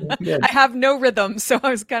dancing. I have no rhythm, so I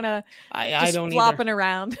was kind of flopping either.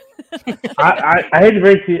 around. I hate to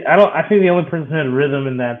break to you. I think the only person who had rhythm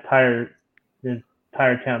in that entire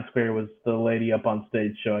town square was the lady up on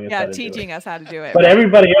stage showing us how to teaching us how to do it. But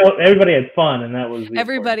everybody had fun, and that was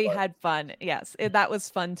everybody had fun. Yes, that was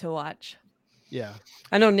fun to watch. Yeah,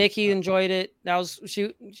 I know Nikki enjoyed it. That was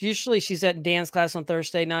she's at dance class on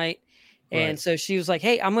Thursday night. And so she was like,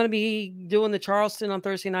 hey, I'm going to be doing the Charleston on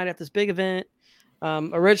Thursday night at this big event.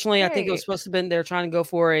 Originally, I think it was supposed to have been, they're trying to go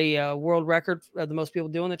for a world record of the most people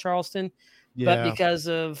doing the Charleston. Yeah. But because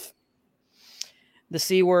of the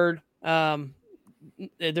C word,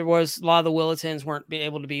 there was a lot of the Willetons weren't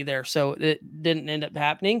able to be there. So it didn't end up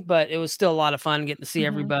happening, but it was still a lot of fun getting to see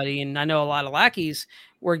everybody. And I know a lot of lackeys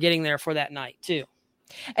were getting there for that night too.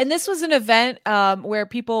 And this was an event where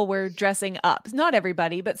people were dressing up. Not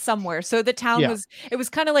everybody, but somewhere. So the town it was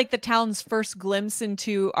kind of like the town's first glimpse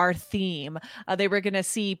into our theme. They were going to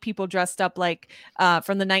see people dressed up like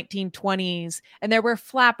from the 1920s. And there were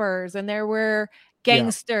flappers, and there were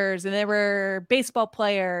gangsters, and there were baseball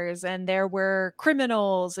players, and there were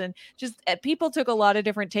criminals, and just people took a lot of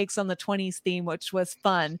different takes on the 20s theme, which was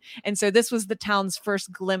fun. And so this was the town's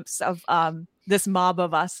first glimpse of this mob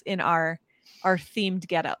of us in our themed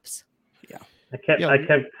get-ups. Yeah. I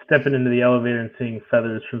kept stepping into the elevator and seeing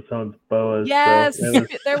feathers from someone's boas. Yes, so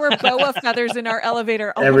there were boa feathers in our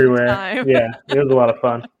elevator all everywhere. The time. Yeah, it was a lot of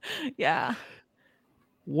fun. Yeah.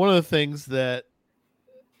 One of the things that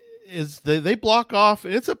is they block off,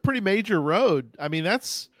 it's a pretty major road. I mean,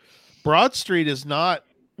 that's Broad Street is not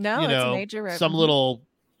it's a major road. Some little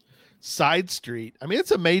side street. I mean,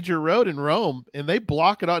 it's a major road in Rome, and they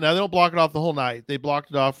block it off. Now, they don't block it off the whole night. They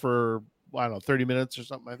blocked it off for, I don't know, 30 minutes or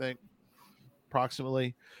something, I think,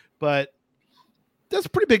 approximately. But that's a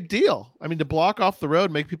pretty big deal. I mean, to block off the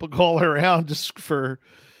road, make people go all around just for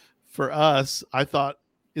us, I thought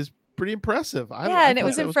is pretty impressive. And it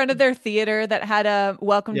was in front of their theater that had a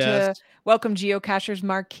welcome geocachers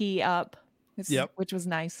marquee up, which was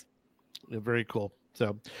nice. Yeah, very cool.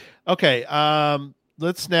 So, okay,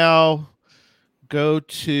 let's now go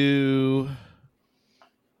to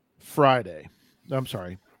Friday. I'm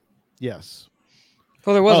sorry. Yes.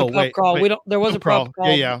 Well, there was a pub crawl. There was a pub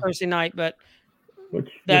crawl Thursday night, but which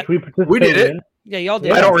we participated we did it. In. Yeah, y'all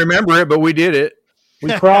did. I don't remember it, but we did it.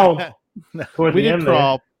 We crawled. We did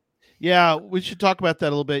crawl. There. Yeah, we should talk about that a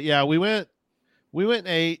little bit. Yeah, we went and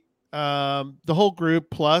ate. The whole group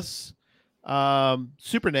plus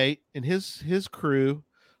Super Nate and his crew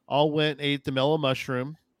all went and ate the Mellow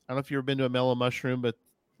Mushroom. I don't know if you've ever been to a Mellow Mushroom, but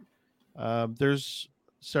there's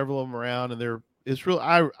several of them around, and it's real.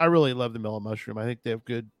 I really love the Mellow Mushroom. I think they have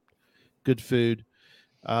good food.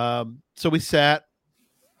 So we sat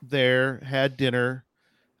there, had dinner.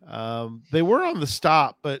 They were on the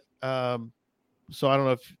stop, but so I don't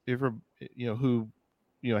know if who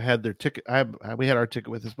had their ticket. We had our ticket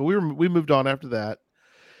with us, but we moved on after that.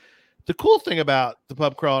 The cool thing about the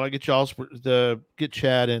pub crawl, and I'll get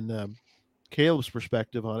Chad and Caleb's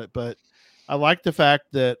perspective on it, but I like the fact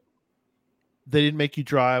that they didn't make you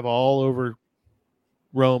drive all over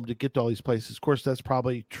Rome to get to all these places. Of course, that's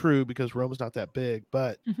probably true because Rome is not that big,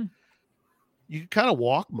 but you can kind of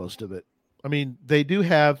walk most of it. I mean, they do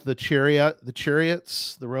have the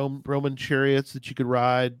chariots, the Roman chariots that you could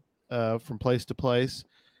ride from place to place.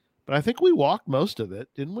 But I think we walked most of it,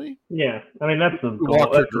 didn't we? Yeah. I mean, that's the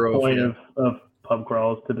point of pub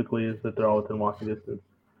crawls typically is that they're all within walking distance.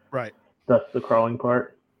 Right. That's the crawling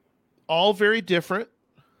part. All very different.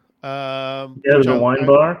 There's a wine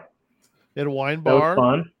bar. They had a wine bar. That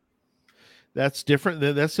was fun. That's different.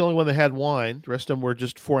 That's the only one that had wine. The rest of them were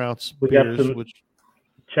just 4-ounce beers.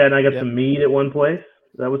 Chad and I got some mead at one place.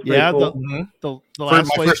 That was pretty cool. The last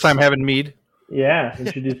my first time having mead. Yeah,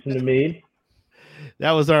 introduced him to mead.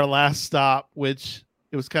 That was our last stop, which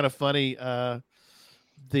it was kind of funny.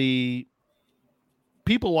 The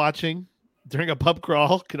people watching during a pub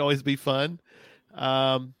crawl can always be fun.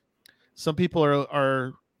 Some people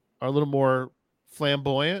are a little more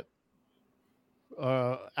flamboyant,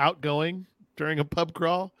 outgoing during a pub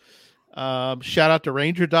crawl. Shout out to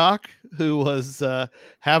Ranger Doc, who was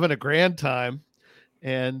having a grand time,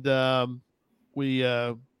 and we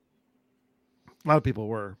a lot of people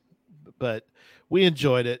were, but we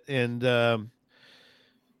enjoyed it. And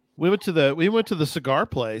we went to the cigar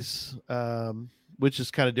place, which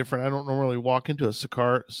is kind of different. I don't normally walk into a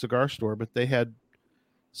cigar store, but they had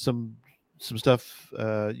some stuff.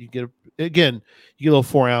 You get a little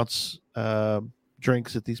 4-ounce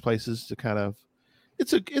drinks at these places to kind of.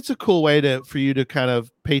 It's a cool way for you to kind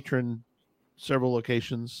of patron several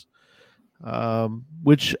locations,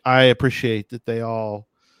 which I appreciate that they all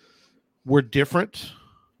were different.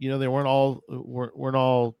 You know, they weren't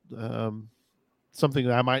all something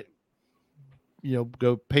that I might,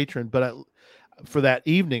 go patron, but for that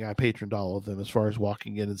evening, I patroned all of them as far as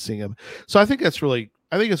walking in and seeing them. So I think it's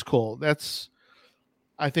cool.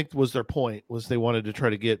 I think was their point, was they wanted to try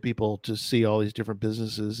to get people to see all these different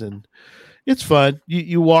businesses, and it's fun.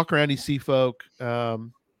 You walk around, you see folk. I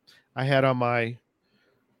had on my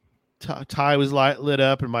tie was lit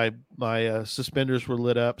up, and my suspenders were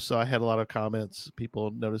lit up, so I had a lot of comments, people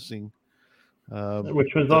noticing.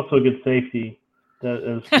 Which was also good safety.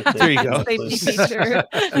 That was there you go. Safety feature.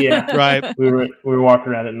 Yeah, right. We were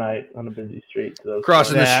walking around at night on a busy street. So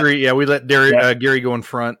crossing the street. Yeah, we let Gary go in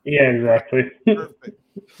front. Yeah, exactly. Perfect.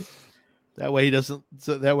 That way he doesn't.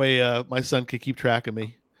 So that way my son could keep track of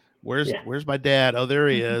me. Where's my dad? Oh, there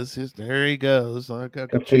he is. There he goes. I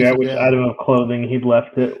figure out which item of clothing he'd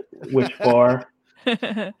left at which bar.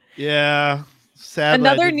 Yeah. Sadly,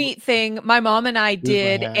 another neat thing, my mom and I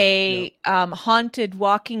did a haunted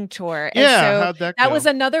walking tour. And how'd that go? That was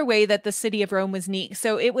another way that the City of Rome was neat.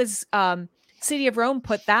 So it was City of Rome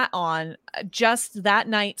put that on just that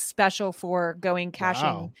night special for going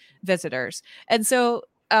caching visitors. And so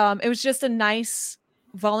it was just a nice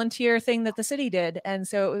volunteer thing that the city did. And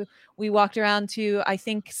so we walked around to, I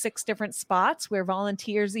think, 6 different spots where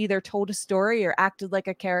volunteers either told a story or acted like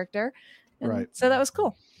a character. And right. So that was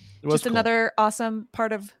cool. Just cool. another awesome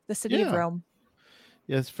part of the City of Rome.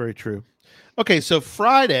 Yeah, that's very true. Okay, so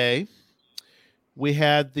Friday we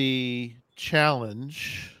had the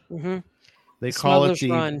challenge. Mm-hmm. They call it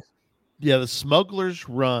Run. Yeah, the Smuggler's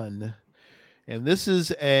Run. And this is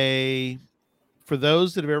for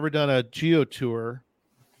those that have ever done a geo tour,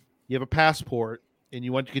 you have a passport and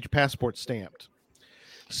you want to get your passport stamped.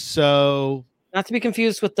 So, not to be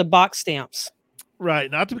confused with the box stamps.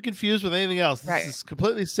 Right, not to be confused with anything else. This is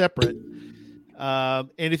completely separate. And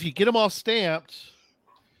if you get them all stamped,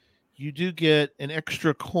 you do get an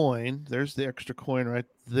extra coin. There's the extra coin right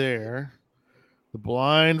there. The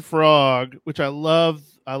Blind Frog, which I love.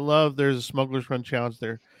 There's a Smuggler's Run challenge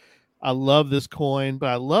there. I love this coin, but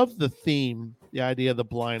I love the theme, the idea of the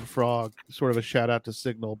Blind Frog, sort of a shout out to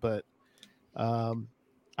Signal, but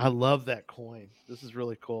I love that coin. This is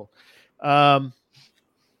really cool.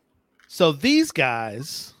 So these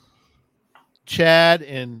guys, Chad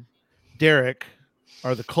and Derek,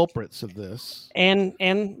 are the culprits of this. And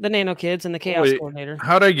the Nano Kids and the Chaos Coordinator.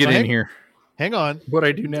 How'd I get in here? Hang on. What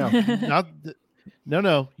I do now?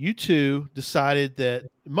 No. You two decided that,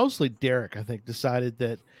 mostly Derek, I think, decided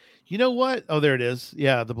that, you know what? Oh, there it is.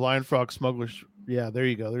 Yeah, the Blind Frog Smugglers. Yeah, there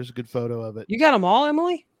you go. There's a good photo of it. You got them all,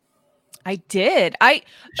 Emily? I did.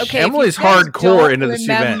 Emily's hardcore into this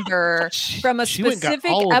event. From a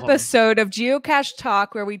specific episode of Geocache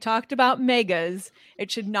Talk where we talked about megas,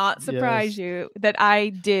 it should not surprise you that I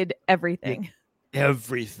did everything.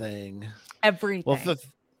 Everything. Well,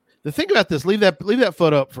 the thing about this, leave that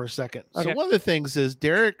photo up for a second. Okay. So one of the things is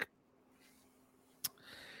Derek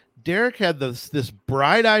had this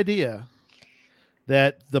bright idea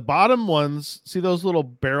that the bottom ones, see those little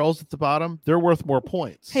barrels at the bottom? They're worth more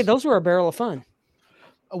points. Hey, those were a barrel of fun.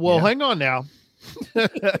 Well, hang on now.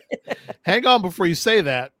 Hang on before you say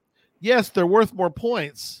that. Yes, they're worth more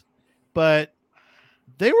points, but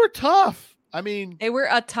they were tough. I mean, they were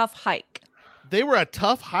a tough hike.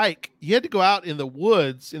 You had to go out in the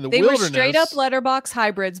woods, in the wilderness. They were straight up letterbox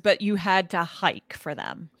hybrids, but you had to hike for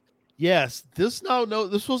them. Yes, this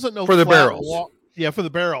wasn't for the barrels. For the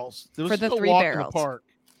barrels. There was for the no 3 walk barrels. In the park.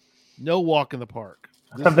 No walk in the park.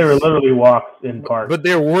 I thought they were literally walks in park. But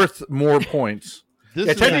they're worth more points.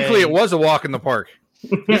 Technically, it was a walk in the park.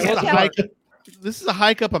 This is a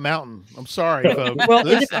hike up a mountain. I'm sorry, folks.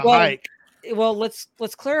 This is a hike. Well, let's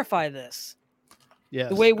clarify this. Yes.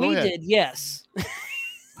 The way we did, yes.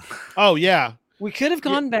 Oh, yeah. We could have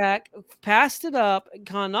gone back, passed it up,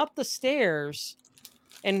 gone up the stairs,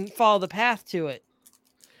 and followed the path to it.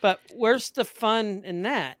 But where's the fun in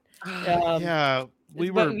that? Number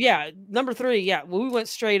 3. We went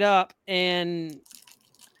straight up and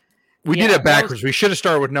we did it backwards. We should have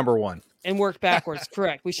started with number 1 and worked backwards.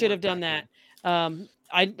 Correct. We should have done that.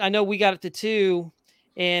 I know we got it to 2,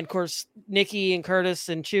 and of course Nikki and Curtis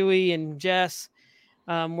and Chewy and Jess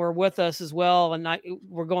were with us as well, and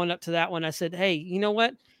we're going up to that one. I said, hey, you know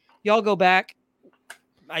what? Y'all go back.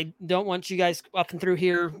 I don't want you guys up and through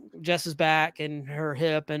here. Jess's back and her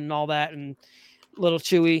hip and all that, and little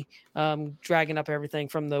Chewy dragging up everything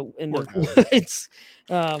from the woods.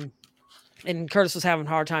 And Curtis was having a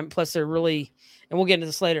hard time. Plus, they're really, and we'll get into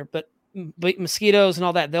this later, but mosquitoes and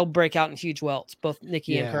all that, they'll break out in huge welts, both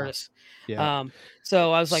Nikki and Curtis. Yeah.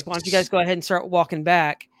 So I was like, why don't you guys go ahead and start walking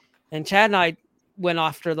back? And Chad and I went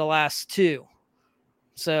after the last two.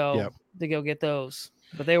 So to go get those.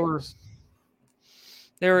 But they were a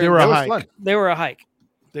hike. They were a hike.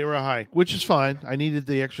 They were a hike, which is fine. I needed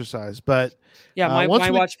the exercise, but my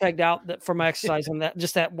watch pegged out for my exercise on that.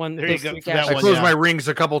 Just that one. There you go. I closed my rings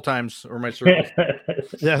a couple times or my circles.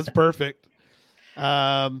 That's perfect.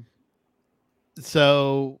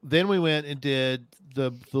 So then we went and did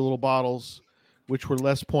the little bottles, which were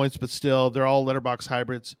less points, but still they're all letterbox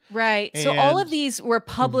hybrids. Right. So all of these were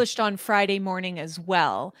published on Friday morning as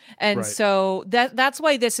well. And so that's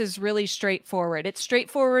why this is really straightforward. It's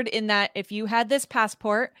straightforward in that if you had this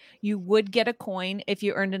passport, you would get a coin if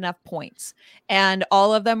you earned enough points. And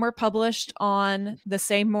all of them were published on the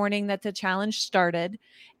same morning that the challenge started.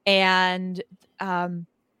 And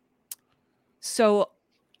so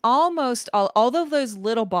almost all of those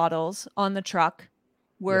little bottles on the truck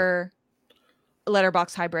were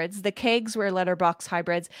letterbox hybrids. The kegs were letterbox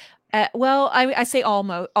hybrids. I say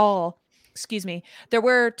all. Excuse me. There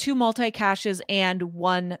were 2 multi-caches and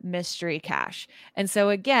 1 mystery cache. And so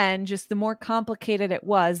again, just the more complicated it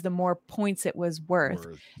was, the more points it was worth.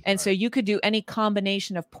 And so you could do any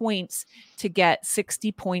combination of points to get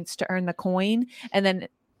 60 points to earn the coin. And then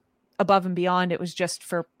above and beyond, it was just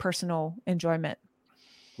for personal enjoyment.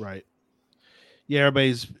 Right. Yeah,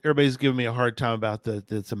 everybody's giving me a hard time about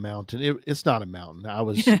it's a mountain. It's not a mountain. I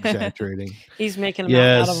was exaggerating. He's making a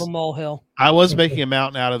mountain out of a molehill. I was making a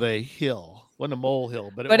mountain out of a hill. Wasn't a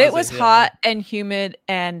molehill, but it was hot and humid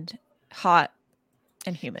and hot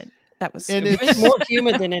and humid. That was it was more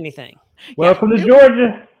humid than anything. Welcome to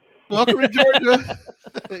Georgia. Welcome to Georgia.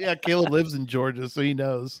 Yeah, Caleb lives in Georgia, so he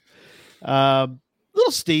knows. A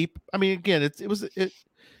little steep. I mean, again, it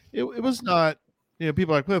was not.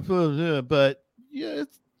 People are like, but you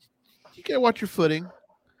gotta watch your footing.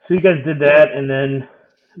 So you guys did that, and then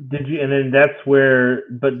that's where.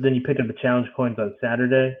 But then you picked up the challenge coins on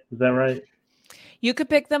Saturday. Is that right? You could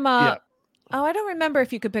pick them up. Yeah. Oh, I don't remember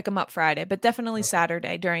if you could pick them up Friday, but definitely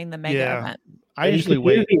Saturday during the mega event. I usually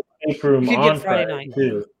wait. The escape room on Friday night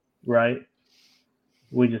too, right?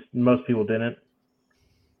 Most people didn't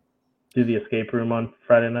do the escape room on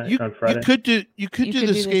Friday night. On Friday, you could do the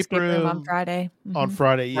escape room on Friday. Mm-hmm. On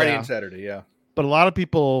Friday, Friday and Saturday, yeah. But a lot of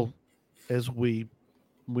people, as we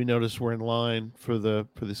noticed, were in line for the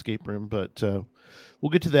escape room. But we'll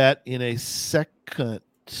get to that in a second.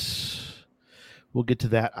 We'll get to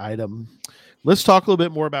that item. Let's talk a little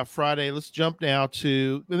bit more about Friday. Let's jump now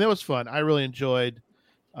to, and that was fun. I really enjoyed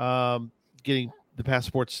getting the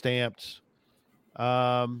passport stamped.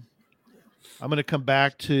 I'm going to come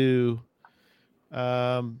back to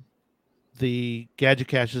the gadget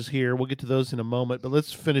caches here. We'll get to those in a moment, but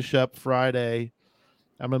let's finish up Friday.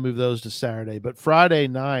 I'm going to move those to Saturday. But Friday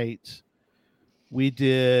night, we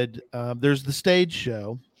did, there's the stage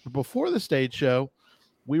show. Before the stage show,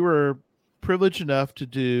 we were privileged enough to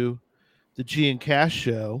do the G and Cash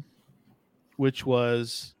show, which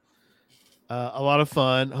was a lot of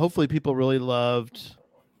fun. Hopefully people really loved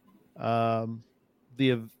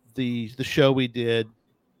the show we did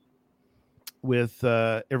with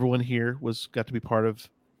everyone here got to be part of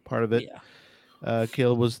it. Yeah.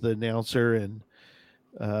 Caleb was the announcer, and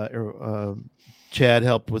Chad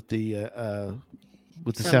helped with the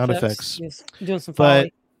sound effects. Yes. Doing some foley.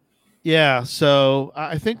 But yeah, so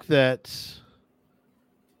I think that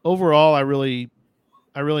overall I really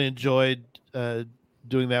enjoyed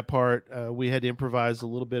doing that part. We had to improvise a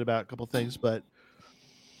little bit about a couple things, but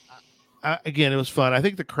again, it was fun. I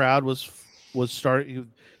think the crowd was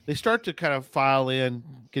starting. They start to kind of file in,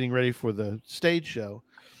 getting ready for the stage show.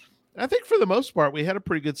 And I think for the most part, we had a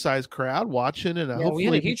pretty good sized crowd watching, and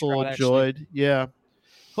hopefully people enjoyed. Actually. Yeah,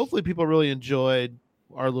 hopefully people really enjoyed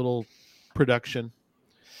our little production.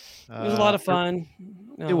 It was a lot of fun.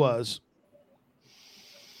 It was.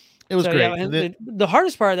 It was great. Yeah, the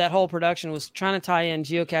hardest part of that whole production was trying to tie in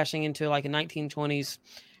geocaching into like a 1920s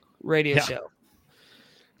radio show.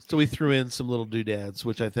 So we threw in some little doodads,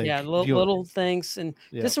 which I think little things, and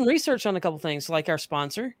did some research on a couple things, like our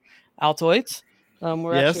sponsor, Altoids.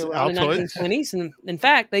 We're actually around the 1920s, and in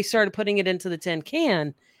fact, they started putting it into the tin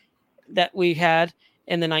can that we had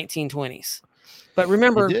in the 1920s. But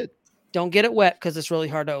remember, don't get it wet because it's really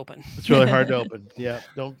hard to open. It's really hard to open. Yeah,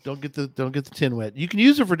 don't get the tin wet. You can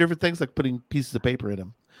use it for different things, like putting pieces of paper in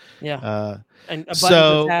them. Yeah. And buttons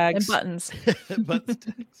so, and tags. And buttons. buttons,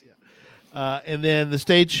 tags, yeah. And then the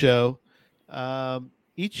stage show.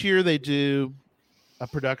 Each year they do a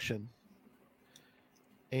production.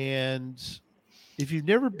 And if you've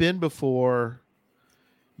never been before,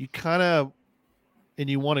 you kind of, and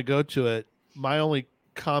you want to go to it, my only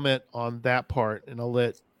comment on that part, and I'll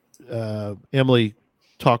let Emily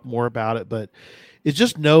talk more about it, but is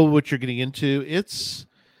just know what you're getting into. It's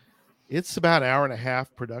about an hour and a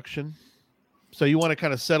half production. So you want to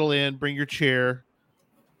kind of settle in, bring your chair,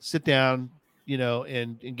 sit down,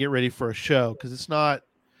 and get ready for a show. Cause it's not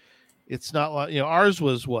like, ours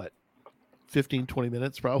was what, 15, 20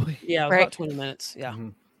 minutes probably. Yeah. Right. About 20 minutes. Yeah.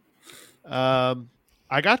 Mm-hmm.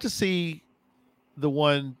 I got to see the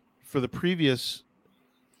one for the previous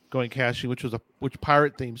Going Caching, which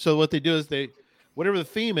pirate theme. So what they do is whatever the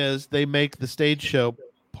theme is, they make the stage show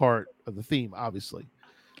part of the theme, obviously.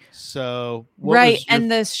 So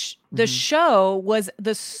and the show was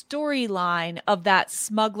the storyline of that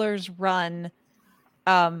Smuggler's Run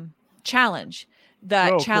challenge.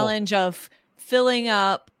 That challenge of filling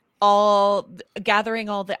up gathering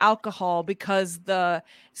all the alcohol because the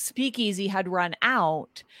speakeasy had run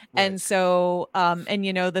out. Right. And so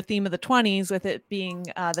the theme of the 20s, with it being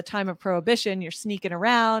the time of prohibition, you're sneaking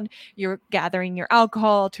around, you're gathering your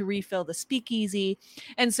alcohol to refill the speakeasy.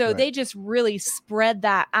 And so they just really spread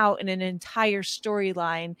that out in an entire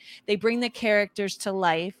storyline. They bring the characters to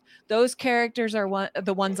life. Those characters are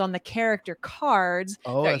the ones on the character cards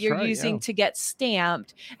that you're using to get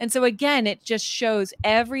stamped. And so again, it just shows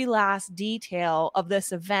every last detail of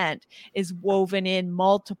this event is woven in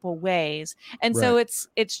multiple ways. And so it's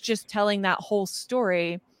just telling that whole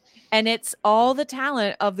story. And it's all the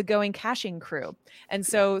talent of the Going Caching crew. And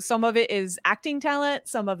so some of it is acting talent,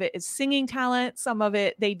 some of it is singing talent, some of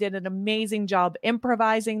it they did an amazing job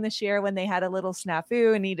improvising this year when they had a little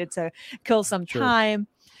snafu and needed to kill some time.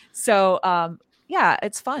 So,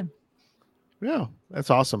 it's fun. Yeah, that's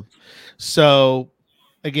awesome. So,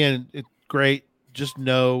 again, it's great. Just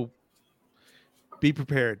be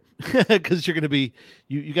prepared because you're going to be,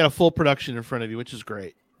 you got a full production in front of you, which is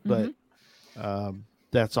great. But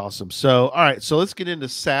that's awesome. So, all right. So let's get into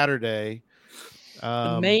Saturday.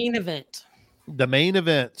 The main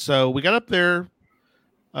event. So we got up there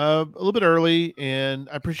a little bit early, and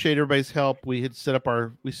I appreciate everybody's help. We set up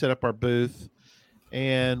our booth.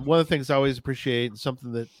 And one of the things I always appreciate, and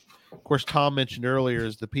something that, of course, Tom mentioned earlier,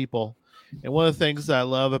 is the people. And one of the things that I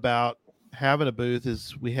love about having a booth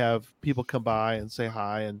is we have people come by and say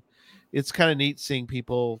hi, and it's kind of neat seeing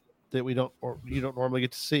people that you don't normally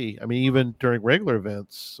get to see. I mean, even during regular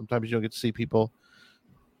events, sometimes you don't get to see people,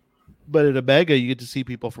 but at Omega, you get to see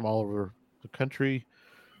people from all over the country.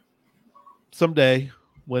 Someday,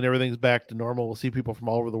 when everything's back to normal, we'll see people from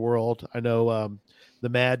all over the world. I know the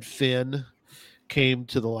Mad Finn came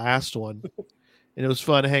to the last one, and it was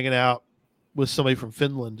fun hanging out with somebody from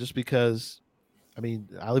Finland, just because, I mean,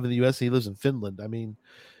 I live in the U.S. and he lives in Finland. I mean,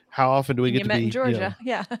 how often do we get to be in Georgia?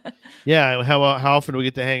 Yeah. How often do we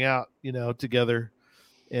get to hang out, together?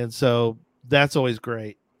 And so that's always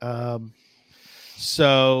great.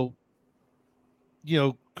 So,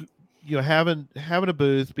 having a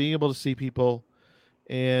booth, being able to see people,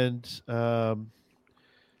 and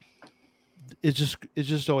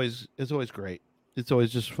it's always great. It's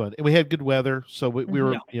always just fun. And we had good weather, so we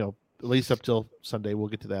were, at least up till Sunday. We'll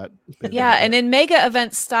get to that. Yeah, and in mega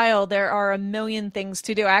event style, there are a million things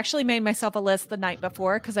to do. I actually made myself a list the night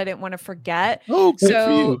before because I didn't want to forget. Oh, good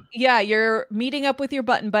for you. Yeah, you're meeting up with your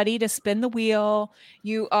button buddy to spin the wheel.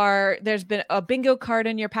 There's been a bingo card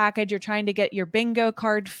in your package. You're trying to get your bingo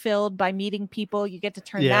card filled by meeting people. You get to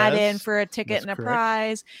turn that in for a ticket and a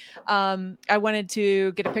prize. I wanted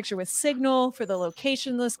to get a picture with Signal for the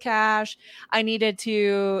locationless cache. I needed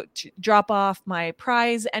to drop off my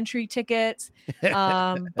prize entry tickets,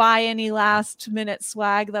 buy any last minute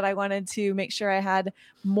swag that I wanted to make sure I had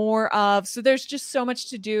more of. So there's just so much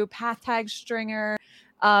to do. Path tag stringer,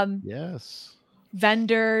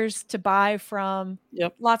 vendors to buy from,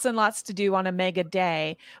 lots and lots to do on a mega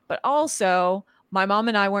day. But also, my mom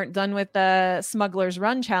and I weren't done with the Smuggler's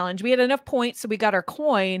Run challenge. We had enough points, so we got our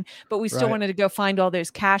coin, but we still wanted to go find all those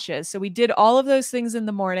caches. So we did all of those things in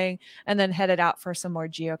the morning and then headed out for some more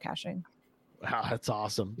geocaching. Wow, that's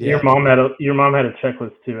awesome. Yeah. Your mom had a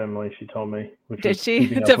checklist too, Emily. She told me. Did she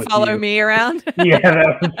to follow me around? Yeah,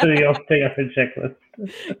 that was the only thing on her checklist.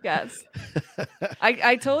 Yes,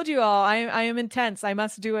 I told you all. I am intense. I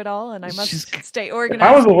must do it all, and I must stay organized. If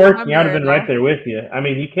I was working, I'd have been right there with you. I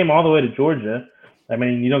mean, you came all the way to Georgia. I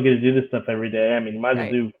mean, you don't get to do this stuff every day. I mean, you might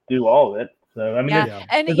as well do all of it. So I mean,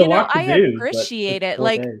 and there's a lot to do, appreciate it.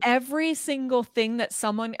 Like every single thing that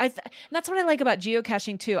someone, and that's what I like about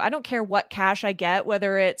geocaching too. I don't care what cache I get,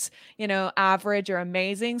 whether it's average or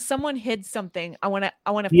amazing. Someone hid something. I want to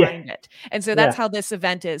find it, and so that's how this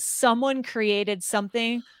event is. Someone created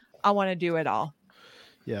something. I want to do it all.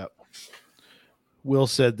 Yeah. Will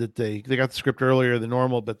said that they got the script earlier than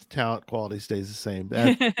normal, but the talent quality stays the same.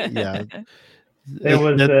 Yeah. There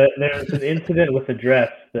was an incident with a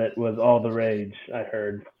dress that was all the rage, I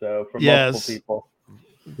heard. So from multiple people.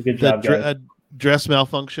 Good job, guys. A dress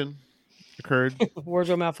malfunction occurred.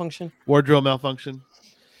 Wardrobe malfunction. Hence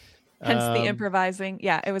the improvising.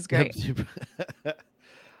 Yeah, it was great. All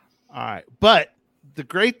right. But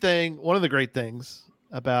one of the great things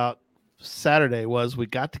about Saturday was we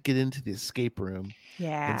got to get into the escape room.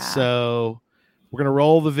 Yeah. And so we're going to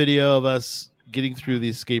roll the video of us getting through the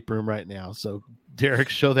escape room right now. So Derek,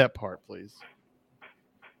 show that part, please.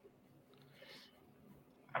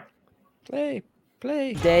 Play.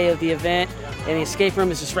 Day of the event, and the escape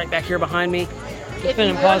room is just right back here behind me. It's been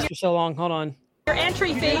in pause for so long. Hold on. Your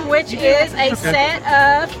entry fee, which is a set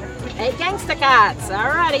of 8 gangster cards.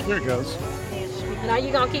 Alrighty. There it goes. And are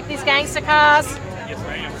you gonna keep these gangster cards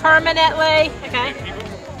permanently? Okay.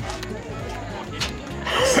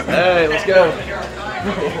 Hey, let's go.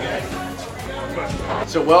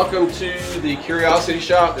 So welcome to the Curiosity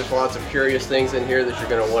Shop. There's lots of curious things in here that you're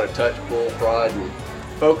going to want to touch, pull, prod, and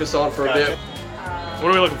focus on for a bit. What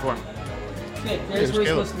are we looking for? Okay, there's where he's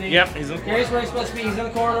supposed to be. Yep, he's in the corner. Here's where he's supposed to be. He's in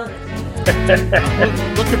the corner.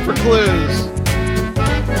 Looking for clues.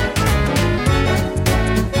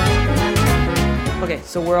 Okay,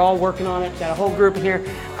 so we're all working on it. Got a whole group in here.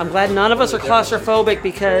 I'm glad none of us are claustrophobic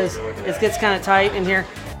because it gets kind of tight in here.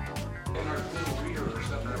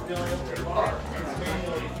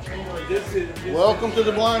 Welcome to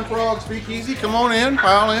the Blind Frog Speakeasy. Come on in,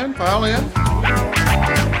 pile in.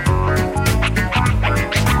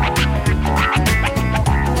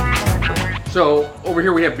 So over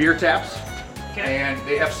here we have beer taps, and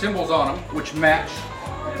they have symbols on them which match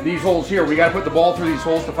these holes here. We got to put the ball through these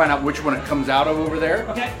holes to find out which one it comes out of over there.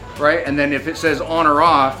 Okay. Right, and then if it says on or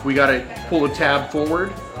off, we got to pull the tab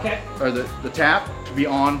forward, okay, or the tap to be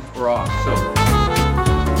on or off. So.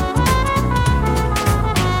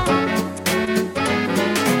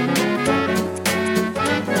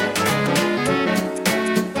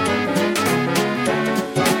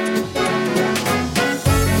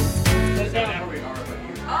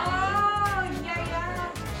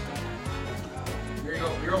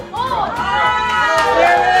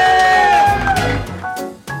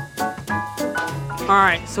 All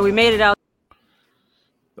right, so we made it out.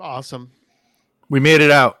 Awesome. We made it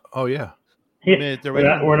out. Oh yeah.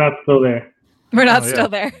 We're not still there. We're not still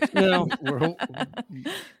there. No.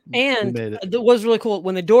 And it was really cool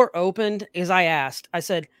when the door opened. As I asked, I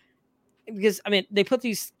said, because they put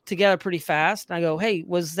these together pretty fast. And I go, hey,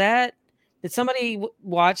 did somebody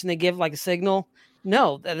watch and they give like a signal?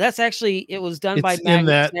 No, that's actually, it was done by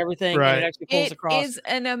magnets and everything. Right. And it actually pulls across. It is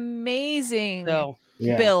an amazing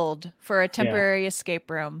build for a temporary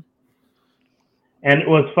escape room. And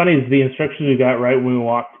what's funny is the instructions we got right when we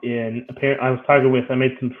walked in. Apparently, I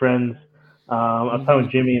made some friends. I was talking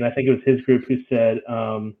with Jimmy, and I think it was his group who said,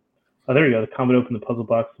 oh, there you go. The comment open the puzzle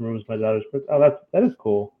box and rooms my daughter's birth. Oh, that is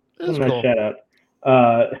cool. That's a nice shout out.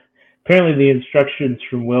 Apparently, the instructions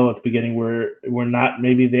from Will at the beginning were not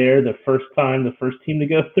maybe there the first team to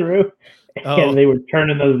go through, and they were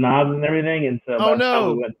turning those knobs and everything. And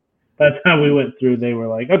so that's how we went through. They were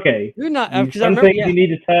like, "Okay, you're not some things you need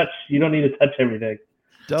to touch. You don't need to touch everything.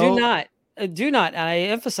 Do not. And I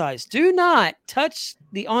emphasize, do not touch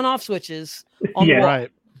the on-off switches on the wall. Right.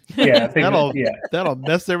 Yeah, that'll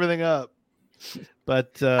mess everything up."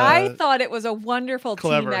 But I thought it was a wonderful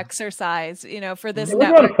team exercise, for this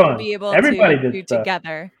network to be able to do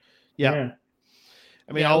together. Yeah.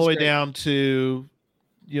 All the way down to,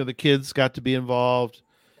 the kids got to be involved.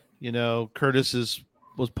 Curtis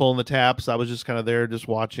was pulling the taps. I was just kind of there, just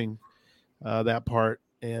watching that part.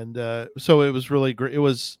 And so it was really great. It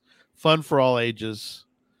was fun for all ages.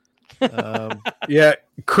 Yeah.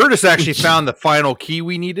 Curtis actually found the final key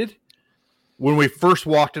we needed. When we first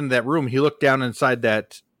walked into that room, he looked down inside the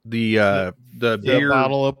beer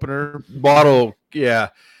bottle opener. Yeah.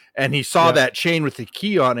 And he saw that chain with the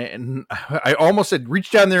key on it. And I almost said,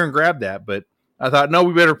 reach down there and grab that. But I thought, no,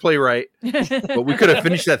 we better play right. But we could have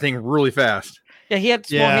finished that thing really fast. Yeah, he had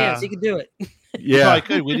small hands. He could do it. Yeah, I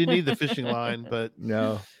could. We didn't need the fishing line, but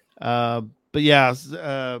no. But yeah,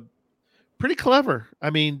 pretty clever.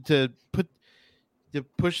 To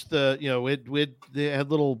push the, they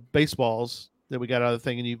had little baseballs that we got out of the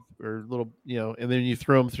thing, and and then you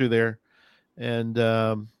throw them through there. and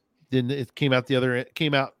then it came out the other. It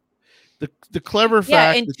came out the clever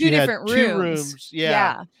fact in that two you had different 2 rooms.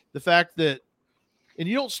 Yeah, the fact that, and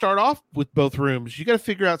you don't start off with both rooms. You got to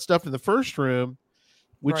figure out stuff in the first room,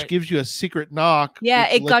 which gives you a secret knock. Yeah,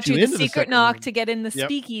 it got you the secret knock room to get in the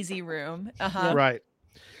speakeasy room. Right.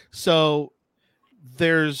 So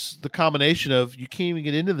there's the combination of you can't even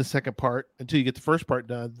get into the second part until you get the first part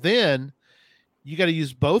done. Then you got to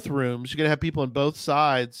use both rooms. You got to have people on both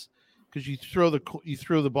sides, because you throw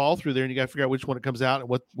the ball through there, and you got to figure out which one it comes out and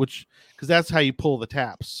which, because that's how you pull the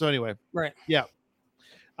taps. So anyway, yeah,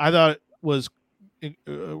 I thought it was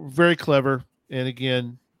very clever, and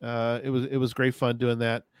again, it was great fun doing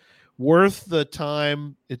that. Worth the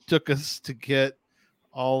time it took us to get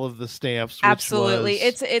all of the stamps. Absolutely,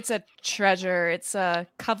 it's a treasure. It's a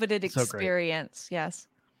coveted experience. Yes.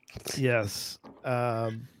 Yes.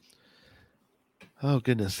 Oh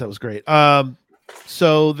goodness, that was great.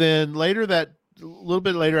 So then a little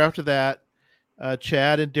bit later after that,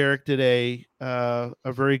 Chad and Derek did a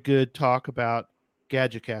very good talk about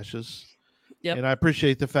gadget caches. Yep. And I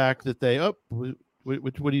appreciate the fact that they. Oh, what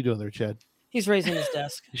are you doing there, Chad? He's raising his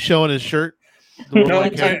desk. He's showing his shirt. No,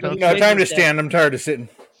 time to stand. I'm tired of sitting.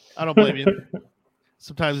 I don't blame you.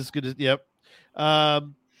 Sometimes it's good to. Yep.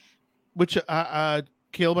 Which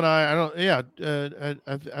Caleb and I don't. Yeah.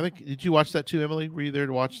 I think. Did you watch that too, Emily? Were you there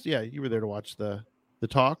to watch? Yeah, you were there to watch the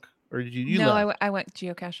talk, or did you? No, I went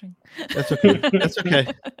geocaching. That's okay. That's okay.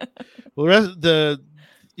 Well, the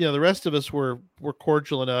rest of us were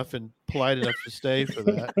cordial enough and polite enough to stay for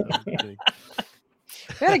that.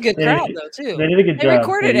 We had a good crowd though too. They did a good job. They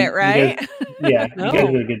recorded it, right? You guys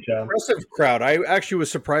did a good job. Impressive crowd. I actually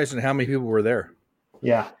was surprised at how many people were there.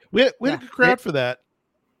 Yeah, we had a good crowd for that.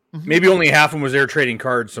 Maybe only half of them was there trading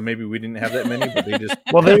cards, so maybe we didn't have that many. But they just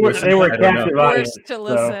they were captive audience to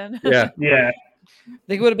listen. Yeah. I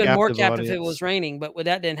think it would have been more captive audience. if it was raining, but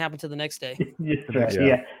that didn't happen to the next day.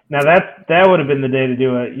 Yeah. Now that would have been the day to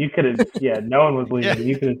do it. You could have. Yeah, no one was leaving.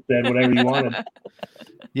 You could have said whatever you wanted.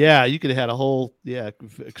 Yeah, you could have had a whole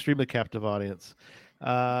extremely captive audience.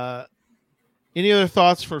 Any other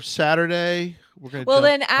thoughts for Saturday?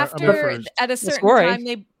 Then after at a certain time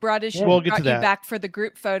they brought you back for the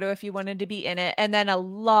group photo if you wanted to be in it, and then a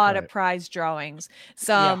lot of prize drawings,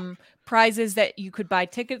 some prizes that you could buy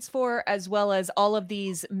tickets for, as well as all of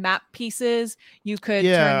these map pieces you could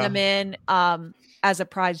turn them in as a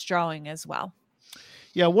prize drawing as well.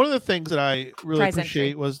 Yeah, one of the things that I really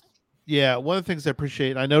appreciate was one of the things I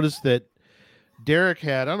appreciate. I noticed that Derek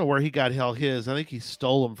had, I don't know where he got his. I think he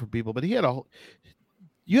stole them from people, but he had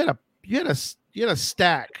you had a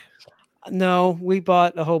stack. No, we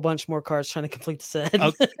bought a whole bunch more cards trying to complete the set.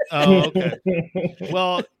 Okay.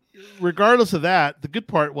 Well, regardless of that, the good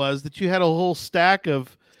part was that you had a whole stack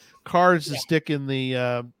of cards to stick in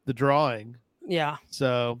the drawing. Yeah.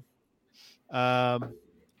 So,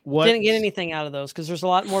 didn't get anything out of those because there's a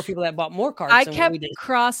lot more people that bought more cards. I kept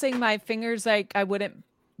crossing my fingers like I wouldn't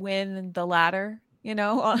win the ladder,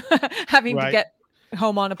 having to get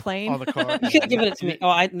home on a plane. On the car. You could have given it to me.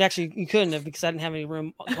 Oh, you couldn't have, because I didn't have any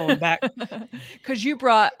room going back. Because you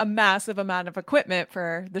brought a massive amount of equipment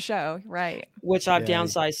for the show, right? Which I've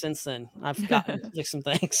downsized since then. I've gotten some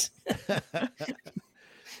things.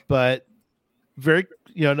 But very,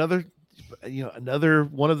 another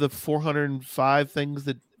one of the 405 things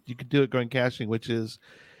that you could do at Going Caching, which is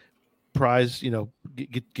prize,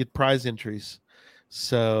 get prize entries.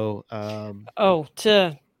 So, I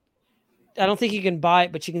don't think you can buy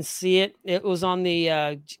it, but you can see it. It was on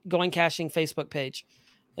the Going Caching Facebook page,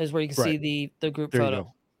 is where you can see the group there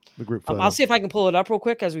photo. The group photo. I'll see if I can pull it up real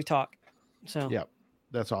quick as we talk. So yeah,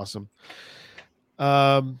 that's awesome.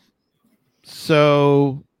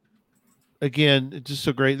 So again, it's just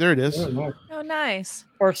so great. There it is. Oh, nice.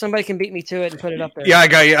 Or if somebody can beat me to it and put it up there. Yeah, I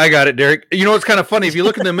got it, Derek. You know, it's kind of funny. If you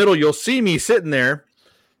look in the middle, you'll see me sitting there.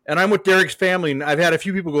 And I'm with Derek's family, and I've had a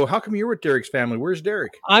few people go, "How come you're with Derek's family? Where's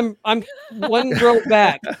Derek?" I'm one row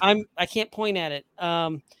back. I can't point at it.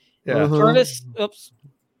 Curtis, oops.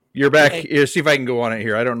 You're back. Okay. See if I can go on it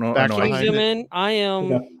here. I don't know. Zoom in. I am.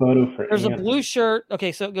 There's a blue shirt.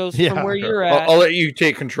 Okay, so it goes from where you're at. I'll let you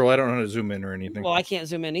take control. I don't know how to zoom in or anything. Well, I can't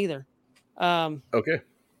zoom in either. Okay.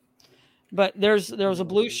 But there was a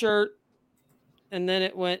blue shirt, and then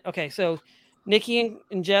it went. Okay, so Nikki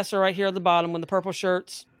and Jess are right here at the bottom with the purple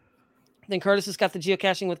shirts. Then Curtis has got the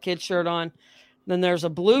Geocaching with Kids shirt on. Then there's a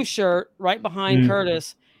blue shirt right behind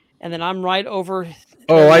Curtis. And then I'm right over.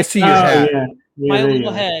 Oh, I see your hat. My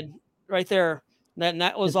little head right there.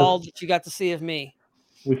 That was all that you got to see of me.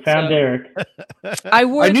 We found Derek. I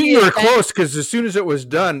knew you were close because as soon as it was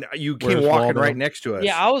done, you came walking right next to us.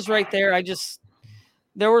 Yeah, I was right there.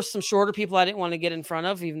 there were some shorter people I didn't want to get in front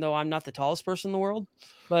of, even though I'm not the tallest person in the world.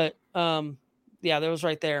 But yeah, that was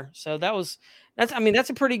right there. So that's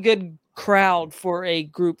a pretty good crowd for a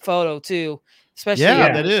group photo too, especially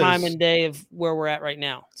at the time and day of where we're at right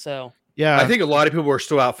now. So yeah, I think a lot of people are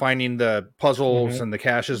still out finding the puzzles and the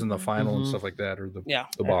caches and the final and stuff like that, or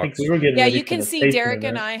the box. You can see Derek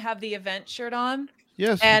and I have the event shirt on.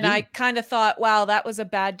 Yes, and I kind of thought, wow, that was a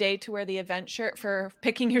bad day to wear the event shirt for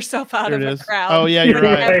picking yourself out of a crowd. Oh yeah, you're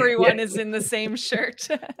right. Everyone is in the same shirt.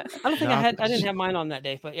 I don't think I didn't have mine on that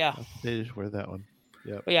day, but yeah, they just wear that one.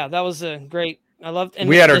 Yeah, but yeah, that was a great. I loved. And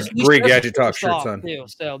we had our great Gadget Talk shirts on too,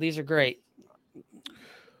 so these are great.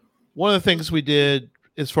 One of the things we did,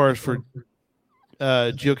 as far as for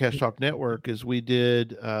Geocache Talk Network, is we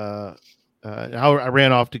did. I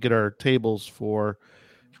ran off to get our tables for.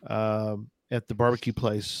 At the barbecue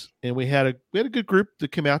place, and we had a good group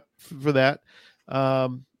that came out for that.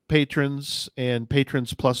 Patrons and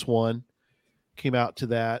patrons plus one came out to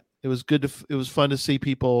that. It was good. It was fun to see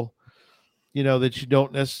people, that you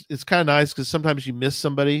don't necessarily. It's kind of nice because sometimes you miss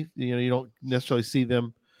somebody. You don't necessarily see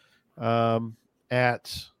them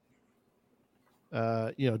at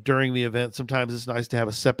during the event. Sometimes it's nice to have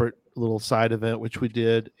a separate little side event, which we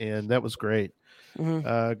did, and that was great.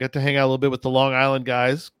 Mm-hmm. Got to hang out a little bit with the Long Island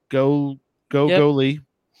guys. Go Lee.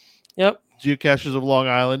 Yep. Geocaches of Long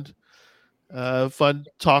Island. Fun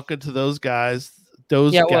talking to those guys.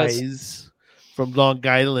 Those guys from Long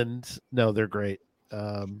Island. No, they're great.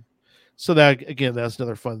 So that again, that's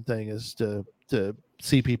another fun thing is to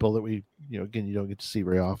see people that we, again, you don't get to see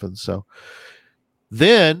very often. So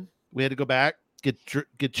then we had to go back,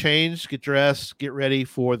 get changed, get dressed, get ready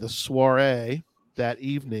for the soiree that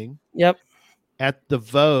evening. Yep. At the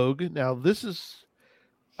Vogue. Now this is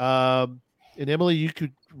and Emily, you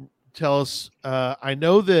could tell us, I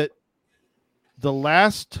know that the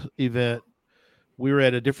last event we were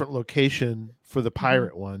at a different location for the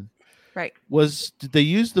pirate one. Right. Did they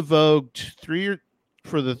use the Vogue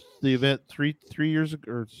for the event three years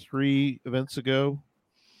ago or 3 events ago?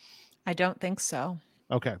 I don't think so.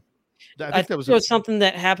 Okay. I think that was something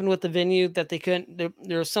that happened with the venue that they couldn't.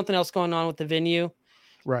 There was something else going on with the venue,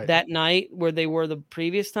 right? That night where they were the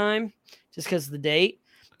previous time, just because of the date.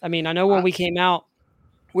 I mean, I know when we came out,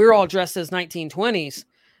 we were all dressed as 1920s,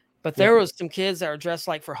 but there was some kids that were dressed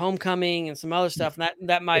like for homecoming and some other stuff. And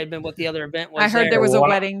that might have been what the other event was. I heard there was a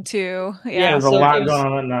wedding too. Yeah, there was a lot going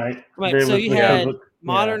on that night. Right, so you had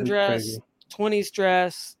modern dress, 20s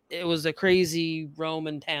dress. It was a crazy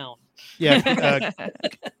Roman town. Yeah,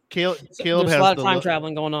 Caleb has a lot of time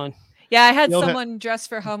traveling going on. Yeah, I had someone dressed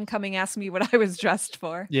for homecoming ask me what I was dressed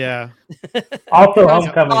for. Yeah. Also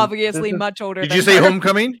homecoming. Obviously much older. Did you say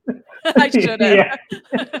homecoming? I should have.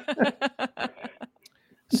 Yeah.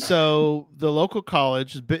 So the local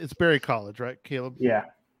college, it's Berry College, right, Caleb? Yeah.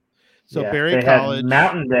 So Berry College.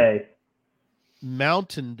 Mountain Day.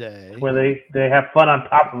 Mountain Day. Where they have fun on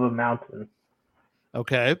top of a mountain.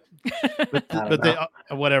 Okay. But they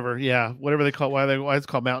whatever they call why it's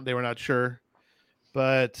called Mountain Day, we're not sure.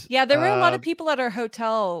 But yeah, there were a lot of people at our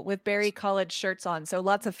hotel with Berry College shirts on, so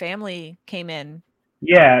lots of family came in.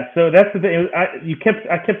 Yeah, so that's the thing. I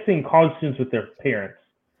kept seeing college students with their parents,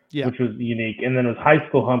 which was unique. And then it was high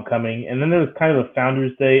school homecoming, and then there was kind of a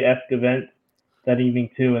Founders Day-esque event that evening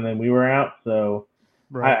too. And then we were out. So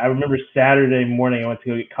I remember Saturday morning I went to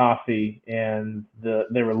go get coffee, and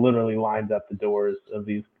they were literally lined up the doors of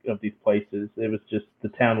these places. It was just the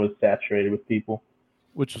town was saturated with people,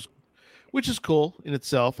 which is cool in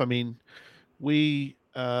itself. I mean, we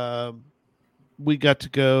got to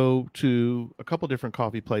go to a couple different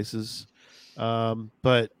coffee places,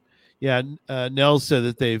 but yeah, Nell said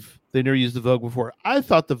that they never used the Vogue before. I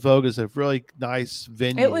thought the Vogue is a really nice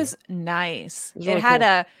venue. It was nice. It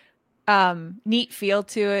had a neat feel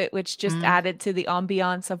to it, which just added to the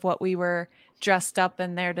ambiance of what we were dressed up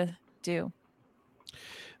in there to do.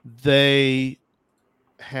 They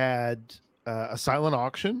had a silent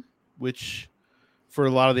auction, which for a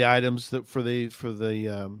lot of the items that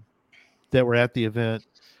that were at the event.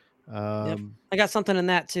 I got something in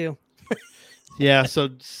that too. Yeah, so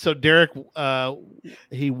Derek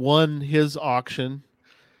he won his auction,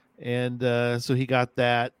 and so he got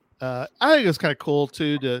that. I think it was kind of cool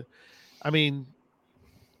too.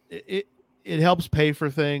 It helps pay for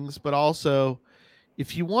things, but also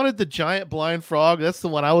if you wanted the giant blind frog, that's the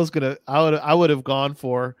one I would have gone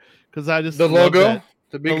for, because I just the logo. That.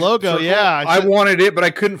 The logo, circle. Yeah. I wanted it, but I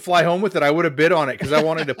couldn't fly home with it. I would have bid on it because I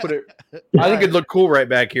wanted to put it. I think it'd look cool right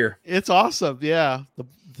back here. It's awesome, yeah.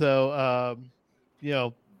 That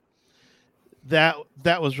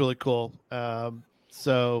was really cool.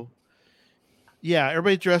 So, yeah,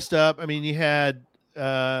 everybody dressed up. I mean, you had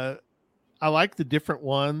I like the different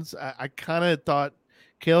ones. I kind of thought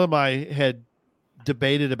Caleb and I had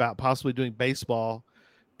debated about possibly doing baseball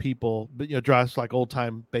people, but drafts like old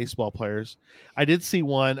time baseball players. I did see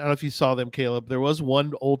one. I don't know if you saw them, Caleb. There was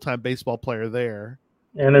one old time baseball player there,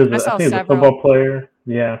 and I think a football player.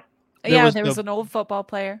 Yeah, there was an old football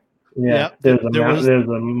player. Yeah, there's a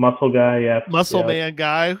muscle guy. Yeah, man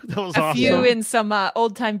guy. That was awesome. A few in some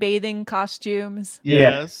old time bathing costumes.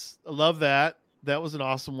 Yes, I love that. That was an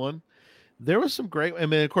awesome one. There was some great. I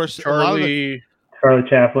mean, of course, Charlie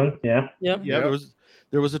Chaplin. Yeah. Yep.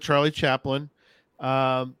 There was a Charlie Chaplin.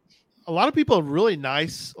 A lot of people really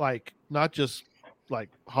nice, like not just like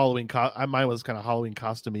Halloween. Mine was kind of Halloween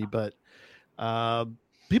costumey, but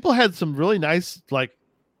people had some really nice, like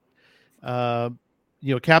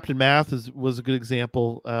Captain Math was a good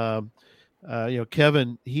example.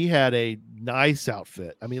 Kevin, he had a nice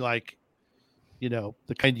outfit. I mean, like the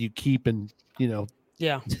kind you keep and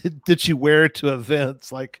that you wear to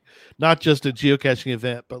events, like not just a geocaching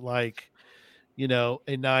event, but like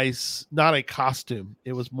a nice, not a costume.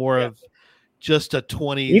 It was more of just a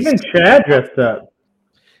 20s. Even Chad dressed up.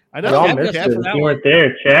 I know. You weren't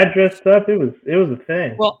there. Chad dressed up. It was a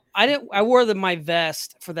thing. Well, I wore my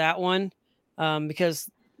vest for that one because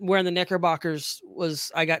wearing the Knickerbockers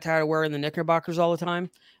I got tired of wearing the Knickerbockers all the time.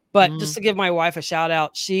 But just to give my wife a shout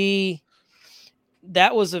out,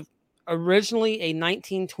 that was originally a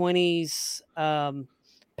 1920s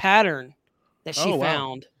pattern that she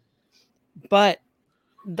found. But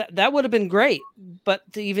that would have been great. But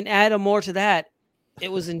to even add more to that,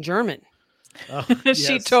 it was in German. Oh,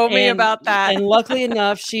 she told me about that. And luckily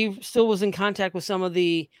enough, she still was in contact with some of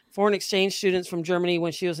the foreign exchange students from Germany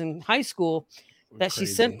when she was in high school, that she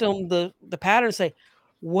sent them the pattern and say,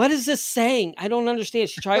 what is this saying? I don't understand.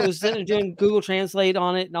 She was doing Google Translate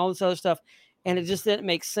on it and all this other stuff. And it just didn't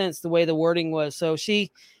make sense the way the wording was. So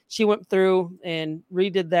she went through and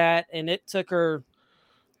redid that, and it took her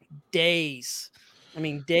days. I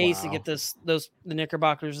mean, to get the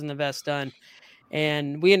Knickerbockers and the vest done.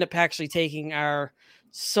 And we ended up actually taking our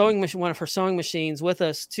sewing machine, one of her sewing machines, with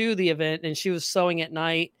us to the event, and she was sewing at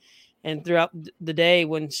night and throughout the day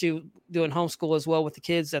when she was doing homeschool as well with the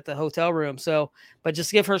kids at the hotel room. So, but just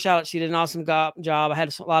to give her a shout out, she did an awesome job. I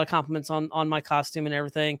had a lot of compliments on my costume and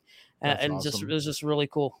everything. And awesome. It was just really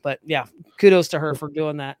cool. But yeah, kudos to her for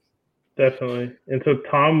doing that. Definitely. And so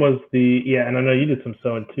Tom was and I know you did some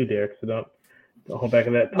sewing too, Derek, so don't hold back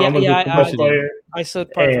on that. Tom was the football player. I sewed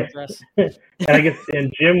part of the dress. And I guess,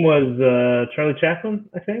 and Jim was Charlie Chaplin,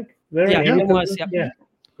 I think. Jim was. Yep. Yeah.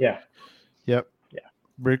 Yep. Yeah.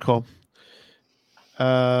 Very cool.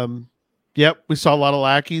 Yep. We saw a lot of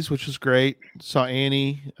lackeys, which was great. Saw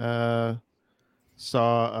Annie.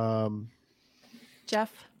 Saw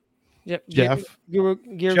Jeff. Yep. Jeff.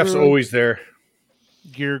 Jeff's Guru. always there.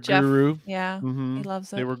 Gear Jeff, Guru. Yeah. Mm-hmm. He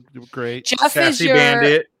loves it. They were great. Jeff Sassy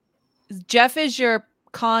Bandit. Jeff is your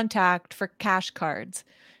contact for cash cards.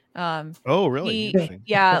 Oh, really?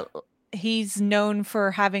 He's known for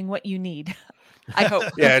having what you need. I hope.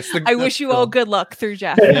 Yeah, I wish you all good luck through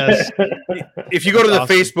Jeff. Yes. If you go to the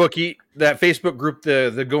Facebook, that Facebook group,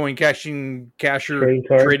 the Going Caching Casher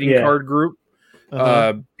Trading Card group,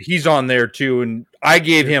 he's on there too, and I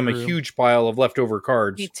gave him a huge pile of leftover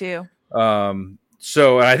cards. Me too.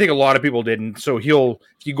 So I think a lot of people didn't. So if you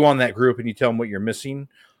go on that group and you tell him what you're missing,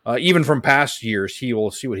 even from past years, he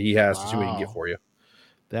will see what he has to see what he can get for you.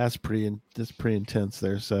 That's pretty intense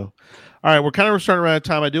there. So, all right, we're starting around out of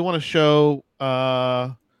time. I do want to show.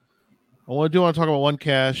 I want to talk about one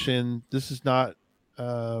cache, and this is not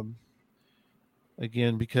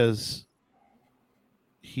again because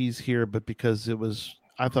he's here, but because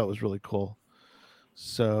I thought it was really cool.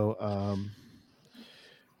 So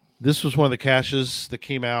this was one of the caches that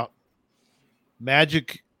came out.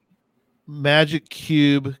 Magic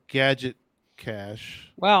Cube Gadget Cache.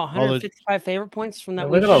 Wow, 155 favorite points from that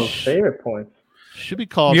week. Look at all the favorite points. Should be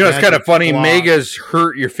called. It's kind of funny. Megas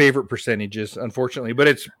hurt your favorite percentages, unfortunately, but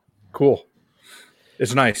it's cool.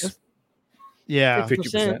 It's nice. Yeah,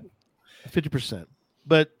 50%. 50%.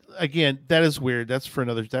 But again, that is weird. That's for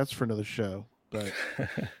another show. But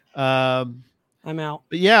I'm out.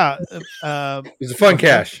 But yeah, it's a fun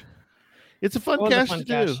cache. It's a fun cache to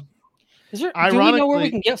do. Do we know where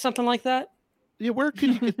we can get something like that? Yeah, where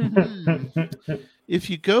could you get? If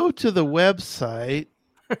you go to the website,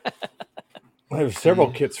 there's several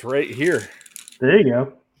kits right here. There you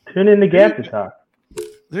go. Tune in to Gadget Talk.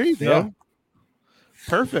 There you go.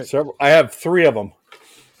 Perfect. I have 3 of them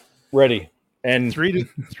ready, and 3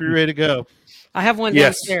 ready to go. I have one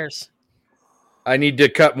downstairs. I need to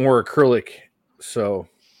cut more acrylic, so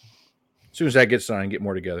as soon as that gets done, I can get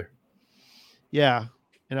more together. Yeah,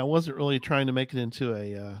 and I wasn't really trying to make it into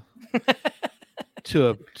a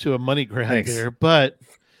to a money grab there, but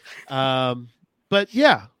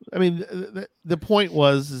yeah, I mean, the point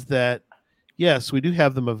is that yes, we do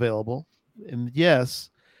have them available, and yes,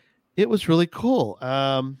 it was really cool.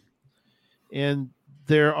 And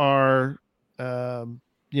there are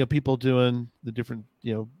people doing the different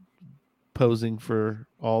posing for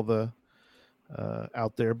all the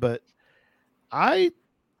out there, but I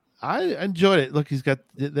enjoyed it. Look, he's got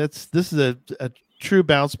this is a true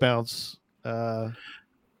bounce.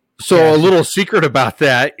 So a little secret about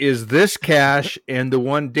that is this cache and the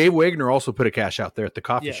one Dave Wagner also put a cache out there at the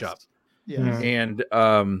coffee shop. Yes. And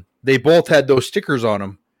they both had those stickers on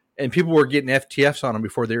them, and people were getting FTFs on them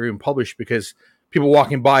before they were even published because people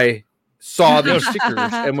walking by saw those stickers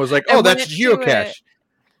and was like, "Oh, that's geocache."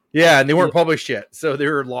 Yeah, and they weren't published yet, so they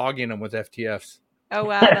were logging them with FTFs. Oh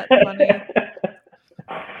wow, that's funny.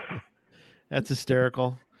 That's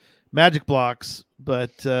hysterical. Magic blocks,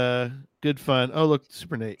 but good fun. Oh, look,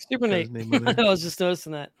 Super Nate. Super Nate. I was just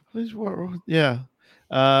noticing that. Yeah.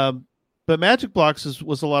 But Magic blocks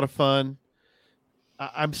was a lot of fun.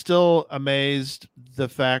 I'm still amazed the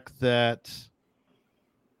fact that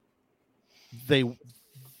the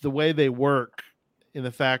way they work, in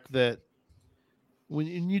the fact that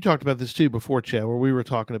when you talked about this too before, Chad, where we were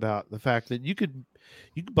talking about the fact that you could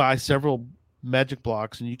buy several Magic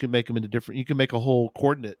blocks and you can make them into different. You can make a whole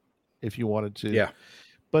coordinate if you wanted to. Yeah.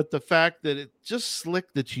 But the fact that it's just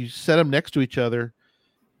slick that you set them next to each other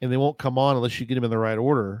and they won't come on unless you get them in the right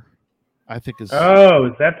order, I think is. Oh,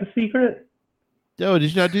 is that the secret? Oh,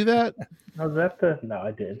 did you not do that? Was that the? No,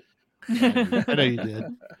 I did. I know you did.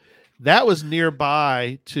 That was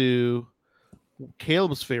nearby to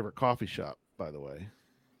Caleb's favorite coffee shop, by the way.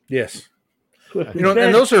 Yes. And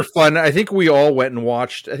those are fun. I think we all went and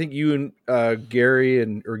watched. I think you and Gary,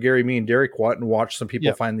 me and Derek went and watched some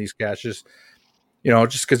people find these caches.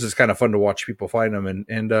 Just because it's kind of fun to watch people find them,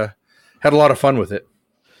 and had a lot of fun with it.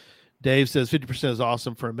 Dave says 50% is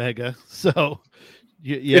awesome for a mega. So,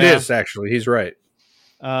 yeah, it is actually. He's right.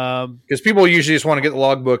 Because people usually just want to get the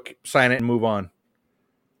logbook, sign it, and move on.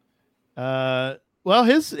 Well,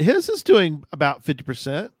 his is doing about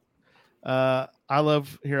 50%.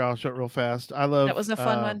 I'll show it real fast. That was a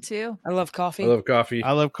fun one too. I love coffee. I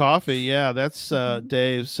love coffee. Yeah, that's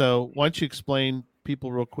Dave. So why don't you explain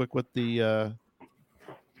people real quick what Dave's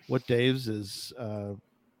is?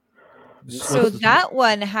 So that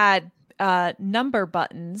one had number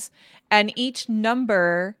buttons, and each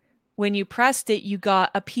number, when you pressed it, you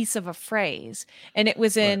got a piece of a phrase, and it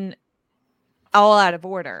was in all out of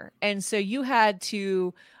order. And so you had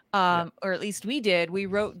to or at least we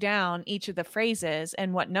wrote down each of the phrases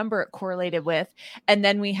and what number it correlated with. And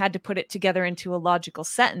then we had to put it together into a logical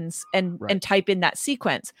sentence and type in that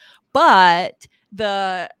sequence. But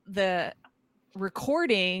the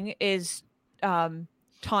recording is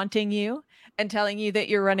taunting you and telling you that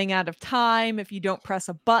you're running out of time if you don't press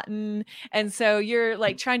a button. And so you're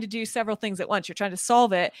like trying to do several things at once. You're trying to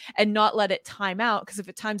solve it and not let it time out, because if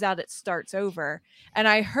it times out, it starts over. And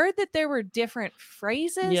I heard that there were different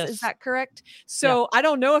phrases. Yes. Is that correct? So I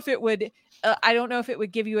don't know if it would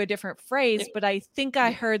give you a different phrase, but I think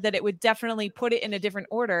I heard that it would definitely put it in a different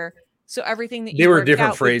order. So everything that they were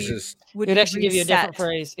different phrases. Would actually give you a different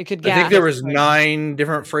phrase. It could. I think there was 9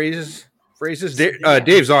 different phrases.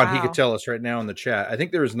 Dave's on. Wow. He could tell us right now in the chat. I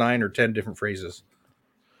think there was 9 or 10 different phrases.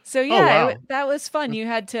 So that was fun. You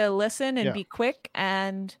had to listen and be quick,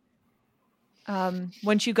 and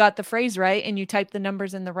once you got the phrase right and you typed the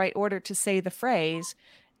numbers in the right order to say the phrase,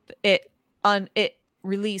 it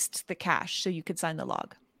released the cache so you could sign the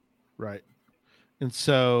log. Right. And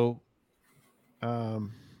so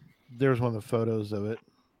there's one of the photos of it.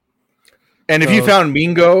 And if you found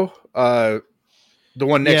Mingo, the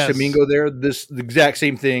one next to Mingo there, the exact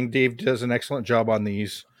same thing. Dave does an excellent job on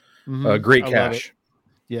these. Mm-hmm. Great cache.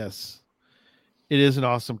 Yes. It is an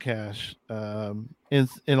awesome cache. And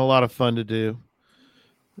a lot of fun to do.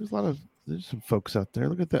 There's some folks out there.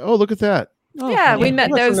 Look at that. Oh, look at that. Oh, yeah, we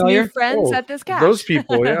met those new friends at this cache. Those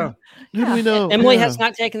people, yeah. Who do we know? Emily has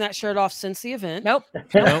not taken that shirt off since the event. Nope.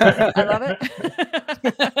 I love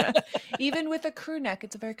it. Even with a crew neck,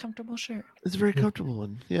 it's a very comfortable shirt. It's a very comfortable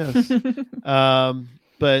one, yes.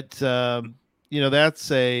 But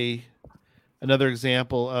that's another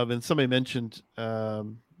example of, and somebody mentioned, let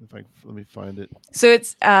me find it. So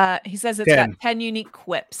it's he says it's 10. Got 10 unique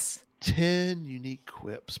quips. 10 unique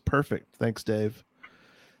quips. Perfect. Thanks, Dave.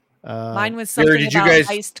 Mine was something about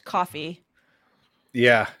iced coffee.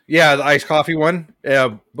 Yeah, the iced coffee one.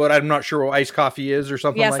 But I'm not sure what iced coffee is or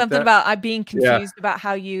something. Yeah, like something that. about I'm being confused about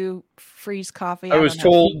how you freeze coffee. I was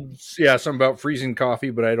told, something about freezing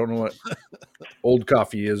coffee, but I don't know what old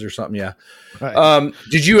coffee is or something. Yeah. Right.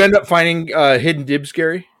 Did you end up finding Hidden Dibs,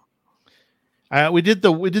 Gary? We did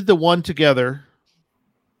the one together.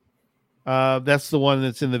 That's the one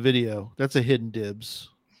that's in the video. That's a Hidden Dibs.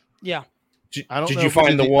 Yeah. Did you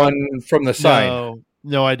find the one from the sign?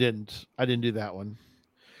 No, I didn't. I didn't do that one.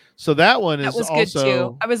 So that one was also good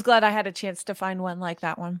too. I was glad I had a chance to find one like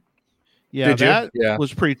that one. Yeah, that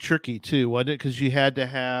was pretty tricky too, wasn't it? Because you had to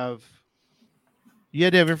have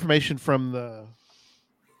information from the.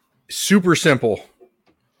 Super simple.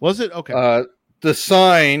 Was it? Okay. The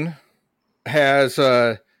sign has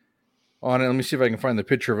on it. Let me see if I can find the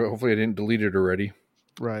picture of it. Hopefully, I didn't delete it already.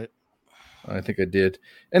 Right. I think I did.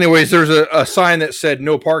 Anyways, there's a sign that said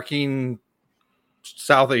no parking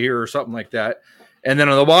south of here or something like that. And then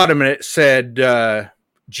on the bottom it said it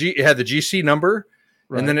had the GC number.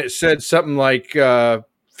 Right. And then it said something like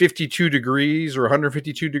 52 degrees or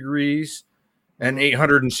 152 degrees and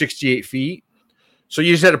 868 feet. So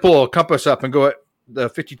you just had to pull a compass up and go at the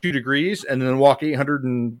 52 degrees and then walk 800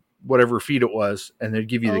 and whatever feet it was, and they'd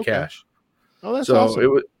give you the cash. Oh, that's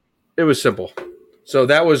awesome. It was simple. So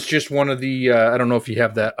that was just one of the I don't know if you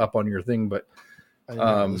have that up on your thing, but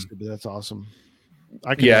that's awesome.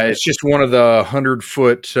 It's just one of the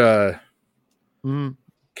 100-foot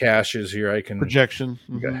caches here. I can projection.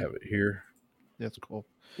 You gotta have it here. That's cool.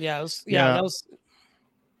 Yeah, that was.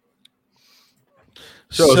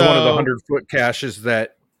 So it was one of the 100-foot caches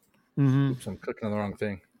that. Oops, I'm clicking on the wrong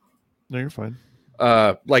thing. No, you're fine.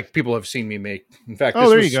 Like people have seen me make. In fact,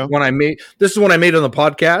 there you go. This is one I made on the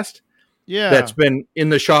podcast. Yeah, that's been in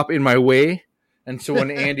the shop in my way. And so when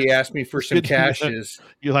Andy asked me for some caches,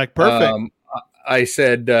 you're like, perfect. I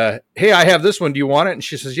said, "Hey, I have this one. Do you want it?" And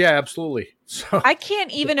she says, "Yeah, absolutely." So I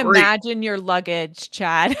can't even imagine your luggage,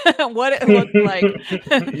 Chad. What it looked like.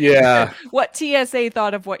 Yeah. What TSA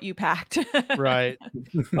thought of what you packed. Right.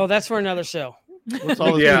 Oh, that's for another show. What's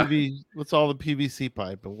all the PVC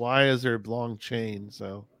pipe? And why is there a long chain?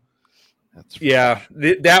 So that's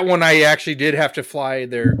that one I actually did have to fly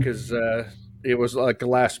there because it was like the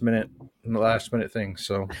last minute thing.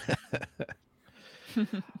 So.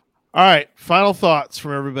 All right, final thoughts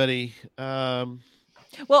from everybody.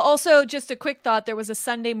 Well, also just a quick thought. There was a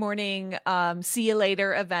Sunday morning see you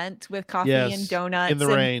later event with coffee and donuts in the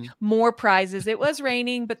rain. More prizes. It was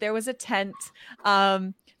raining, but there was a tent.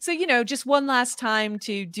 So, just one last time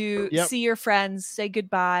to see your friends, say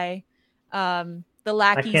goodbye. The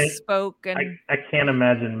lackeys spoke, and I can't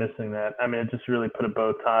imagine missing that. I mean, it just really put a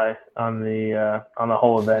bow tie on the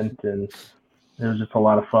whole event, and it was just a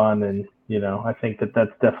lot of fun. And I think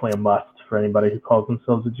that's definitely a must for anybody who calls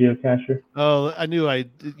themselves a geocacher. Oh, I knew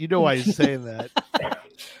you know why he's saying that.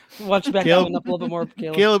 Watch back up a little bit more,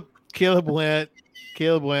 Caleb went,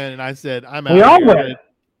 and I said, I'm out. We all went.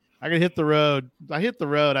 I could hit the road. I hit the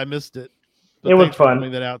road. I missed it. But it was fun.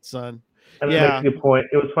 Pointing that out, son. That makes a good point.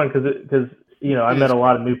 It was fun because I met a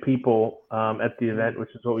lot of new people at the event,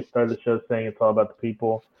 which is what we started the show saying. It's all about the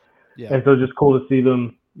people. Yeah. And so it's just cool to see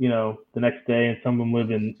them, the next day, and some of them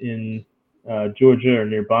live in Georgia or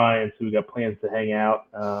nearby, and so we got plans to hang out.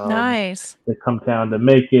 Nice. They come down to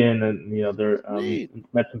Macon, and they're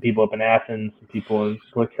met some people up in Athens, some people in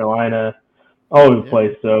North Carolina, all over the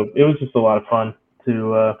place. So it was just a lot of fun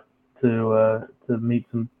to meet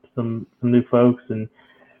some new folks, and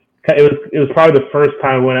it was probably the first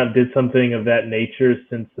time I went out and did something of that nature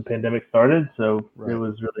since the pandemic started. So It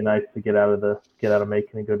was really nice to get out of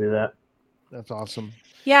Macon and go do that. That's awesome.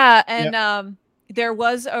 Yeah, and there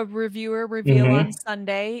was a reviewer reveal on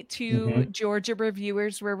Sunday. Two Georgia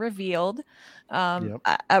reviewers were revealed,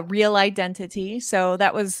 a real identity. So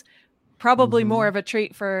that was probably more of a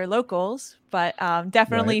treat for locals, but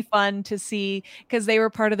definitely fun to see because they were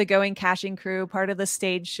part of the Going Caching crew, part of the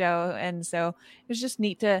stage show. And so it was just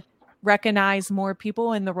neat to recognize more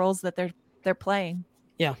people in the roles that they're playing.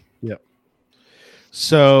 Yeah. Yeah.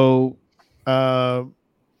 So,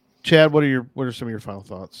 Chad, what are some of your final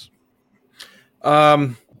thoughts?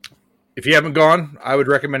 If you haven't gone, I would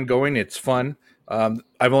recommend going. It's fun.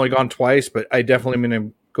 I've only gone twice, but I definitely am going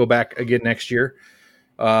to go back again next year.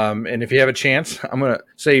 And if you have a chance, I'm going to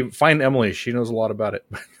say find Emily. She knows a lot about it.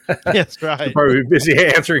 That's right. She'll probably be busy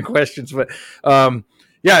answering questions, but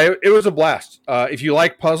it was a blast. If you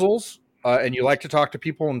like puzzles and you like to talk to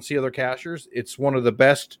people and see other cachers, it's one of the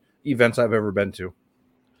best events I've ever been to.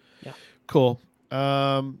 Yeah. Cool.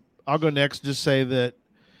 I'll go next. Just say that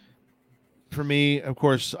for me, of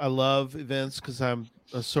course, I love events because I'm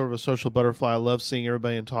a sort of a social butterfly. I love seeing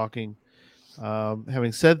everybody and talking.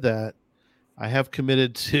 Having said that, I have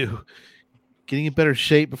committed to getting in better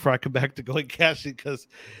shape before I come back to going caching, because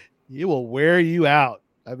it will wear you out.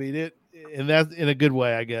 I mean, and that's in a good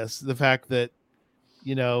way, I guess. The fact that,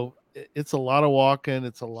 it's a lot of walking,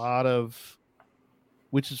 it's a lot of,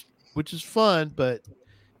 which is fun, but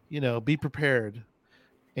be prepared.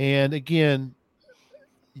 And again,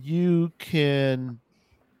 you can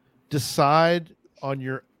decide on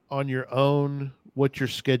your own what your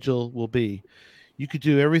schedule will be. You could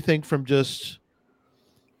do everything from just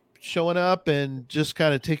showing up and just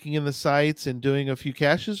kind of taking in the sights and doing a few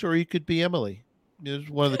caches, or you could be Emily. There's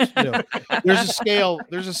one of the,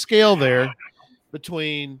 there's a scale there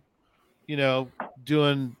between,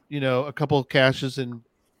 doing, a couple of caches and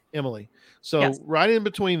Emily. So right in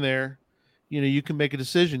between there, you can make a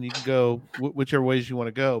decision. You can go whichever ways you want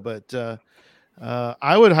to go. But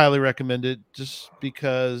I would highly recommend it, just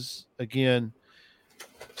because, again,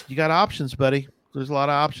 you got options, buddy. There's a lot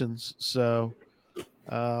of options. So,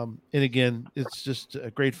 and again, it's just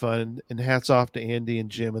a great fun. And hats off to Andy and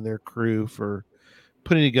Jim and their crew for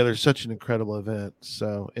putting together such an incredible event.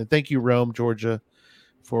 So, and thank you, Rome, Georgia,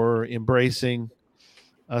 for embracing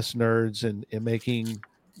us nerds and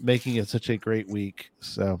making it such a great week.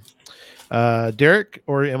 So, Derek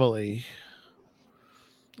or Emily?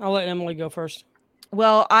 I'll let Emily go first.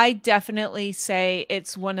 Well, I definitely say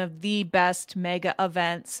it's one of the best mega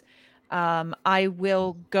events. I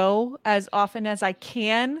will go as often as I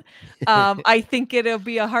can. I think it'll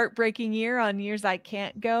be a heartbreaking year on years I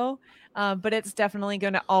can't go, but it's definitely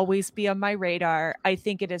going to always be on my radar. I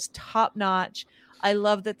think it is top notch. I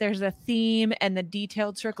love that there's a theme and the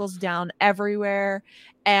detailed circles down everywhere.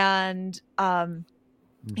 And,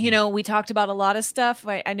 we talked about a lot of stuff.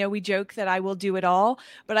 I know we joke that I will do it all,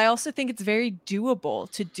 but I also think it's very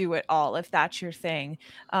doable to do it all if that's your thing.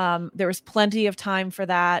 There was plenty of time for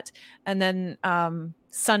that. And then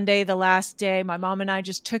Sunday, the last day, my mom and I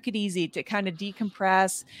just took it easy to kind of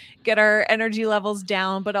decompress, get our energy levels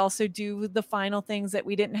down, but also do the final things that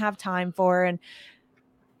we didn't have time for. And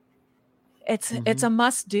it's a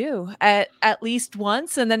must do at least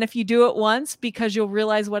once. And then if you do it once, because you'll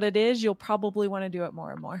realize what it is, you'll probably want to do it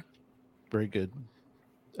more and more. Very good.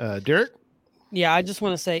 Derek? Yeah, I just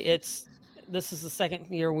want to say this is the second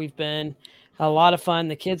year we've been. A lot of fun.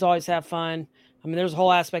 The kids always have fun. I mean, there's a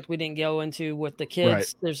whole aspect we didn't go into with the kids.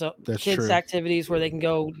 Right. There's That's kids true. activities where they can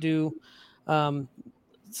go do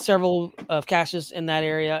several of caches in that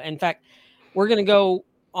area. In fact, we're going to go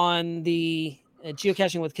on the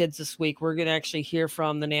geocaching with kids this week. We're going to actually hear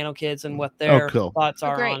from the Nano Kids and what their thoughts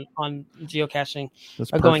are on geocaching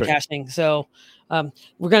or going caching. So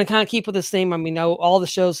we're going to kind of keep with this theme. I mean, all the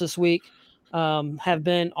shows this week have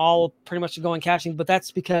been all pretty much going caching, but that's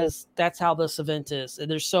because that's how this event is.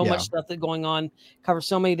 There's so much stuff that's going on, covers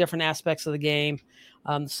so many different aspects of the game.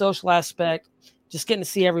 The social aspect, just getting to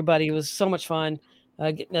see everybody was so much fun,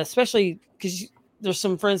 especially because there's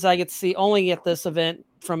some friends that I get to see only at this event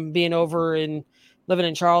from being over and living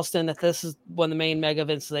in Charleston, that this is one of the main mega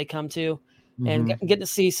events that they come to. And getting to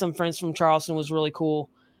see some friends from Charleston was really cool.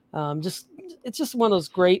 It's just one of those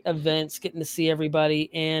great events, getting to see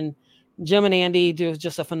everybody. And Jim and Andy do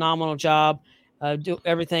just a phenomenal job. Do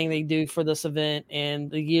everything they do for this event,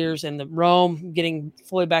 and the years and the Rome getting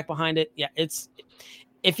fully back behind it. Yeah, it's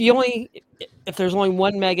if there's only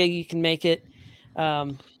one mega, you can make it.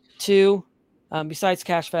 Two, besides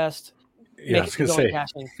Cache Fest. Yeah, I was going to say.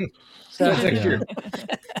 Caching. So,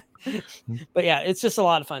 but yeah, it's just a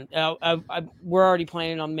lot of fun. We're already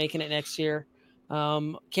planning on making it next year.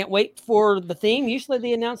 Can't wait for the theme. Usually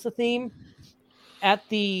they announce the theme at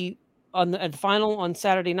the final on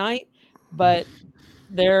Saturday night, but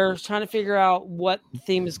they're trying to figure out what the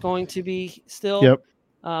theme is going to be still. Yep.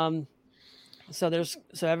 So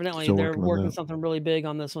evidently they're working something really big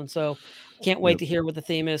on this one. So can't wait to hear what the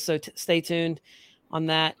theme is. So stay tuned on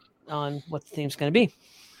that, on what the theme's going to be.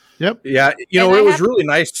 Yep. Yeah. It was really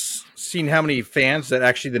nice seeing how many fans that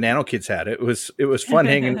actually the Nano Kids had. It was fun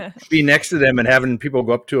being next to them and having people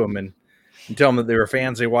go up to them and tell them that they were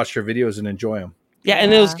fans. They watched their videos and enjoy them. Yeah.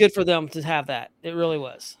 And it was good for them to have that. It really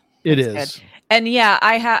was. It is. Good. And yeah,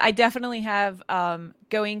 I definitely have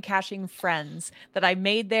going caching friends that I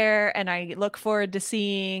made there and I look forward to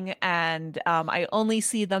seeing, and I only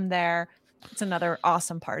see them there. It's another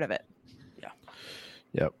awesome part of it. Yeah.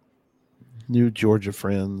 Yep. New Georgia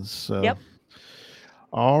friends. So. Yep.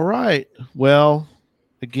 All right. Well,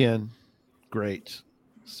 again, great.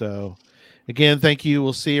 So again, thank you.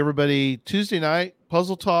 We'll see everybody Tuesday night.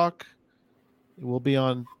 Puzzle Talk. It will be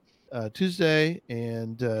on Tuesday,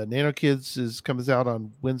 and Nano Kids comes out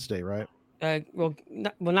on Wednesday, right?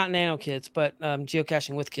 not Nano Kids, but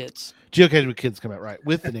Geocaching with Kids. Geocaching with Kids come out, right,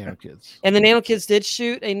 with the Nano Kids. And the Nano Kids did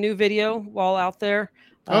shoot a new video while out there.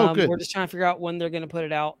 Good. We're just trying to figure out when they're going to put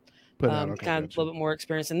it out. Okay, kind of a little bit more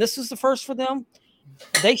experience. And this was the first for them.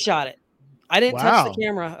 They shot it. I didn't touch the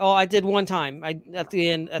camera. Oh, I did one time. At the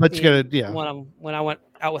end. When I went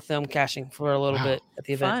out with them caching for a little bit at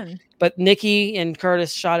the event. Fun. But Nikki and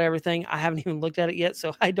Curtis shot everything. I haven't even looked at it yet,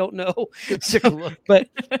 so I don't know. But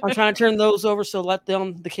I'm trying to turn those over, so let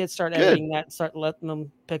the kids start editing that and start letting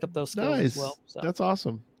them pick up those skills as well. So. That's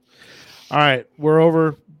awesome. All right, we're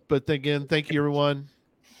over. But again, thank you, everyone.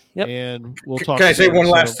 Yep. And we'll talk. Can I say one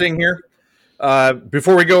last thing here?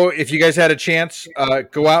 Before we go, if you guys had a chance,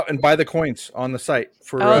 go out and buy the coins on the site.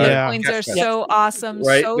 The coins are so awesome.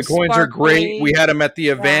 Right, so the coins sparkly. are great. We had them at the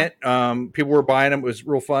event. People were buying them. It was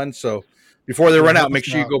real fun. So before they run out, make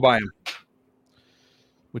sure you go buy them.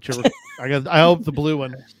 Whichever. I hope the blue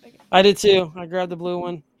one. I did too. I grabbed the blue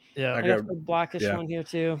one. Yeah, I got the blackish one here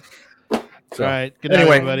too. So, all right. Good night,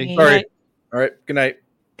 everybody. Sorry. All right. Good night.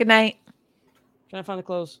 Good night. Trying to find the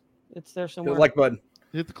close. It's there somewhere. Hit the like button.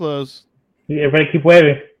 Hit the close. Everybody keep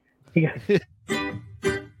waving.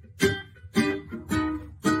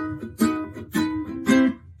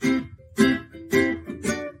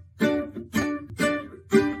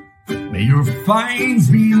 May your finds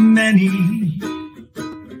be many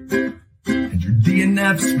and your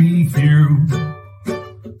DNFs be few.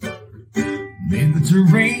 May the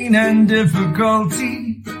terrain and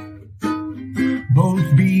difficulty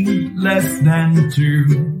both be less than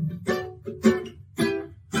 2.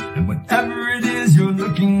 And whatever it is you're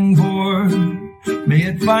looking for, may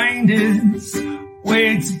it find its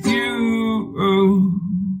way to you.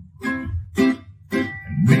 And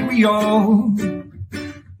may we all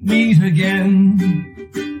meet again.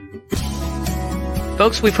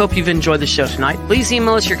 Folks, we hope you've enjoyed the show tonight. Please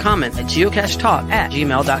email us your comments at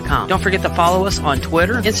geocachetalk@gmail.com. Don't forget to follow us on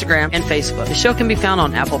Twitter, Instagram, and Facebook. The show can be found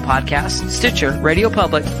on Apple Podcasts, Stitcher, Radio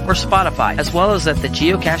Public, or Spotify, as well as at the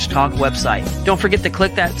Geocache Talk website. Don't forget to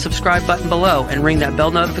click that subscribe button below and ring that bell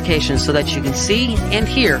notification so that you can see and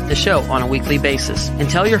hear the show on a weekly basis. And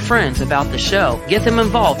tell your friends about the show. Get them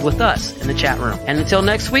involved with us in the chat room. And until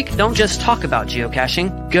next week, don't just talk about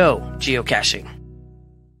geocaching, go geocaching.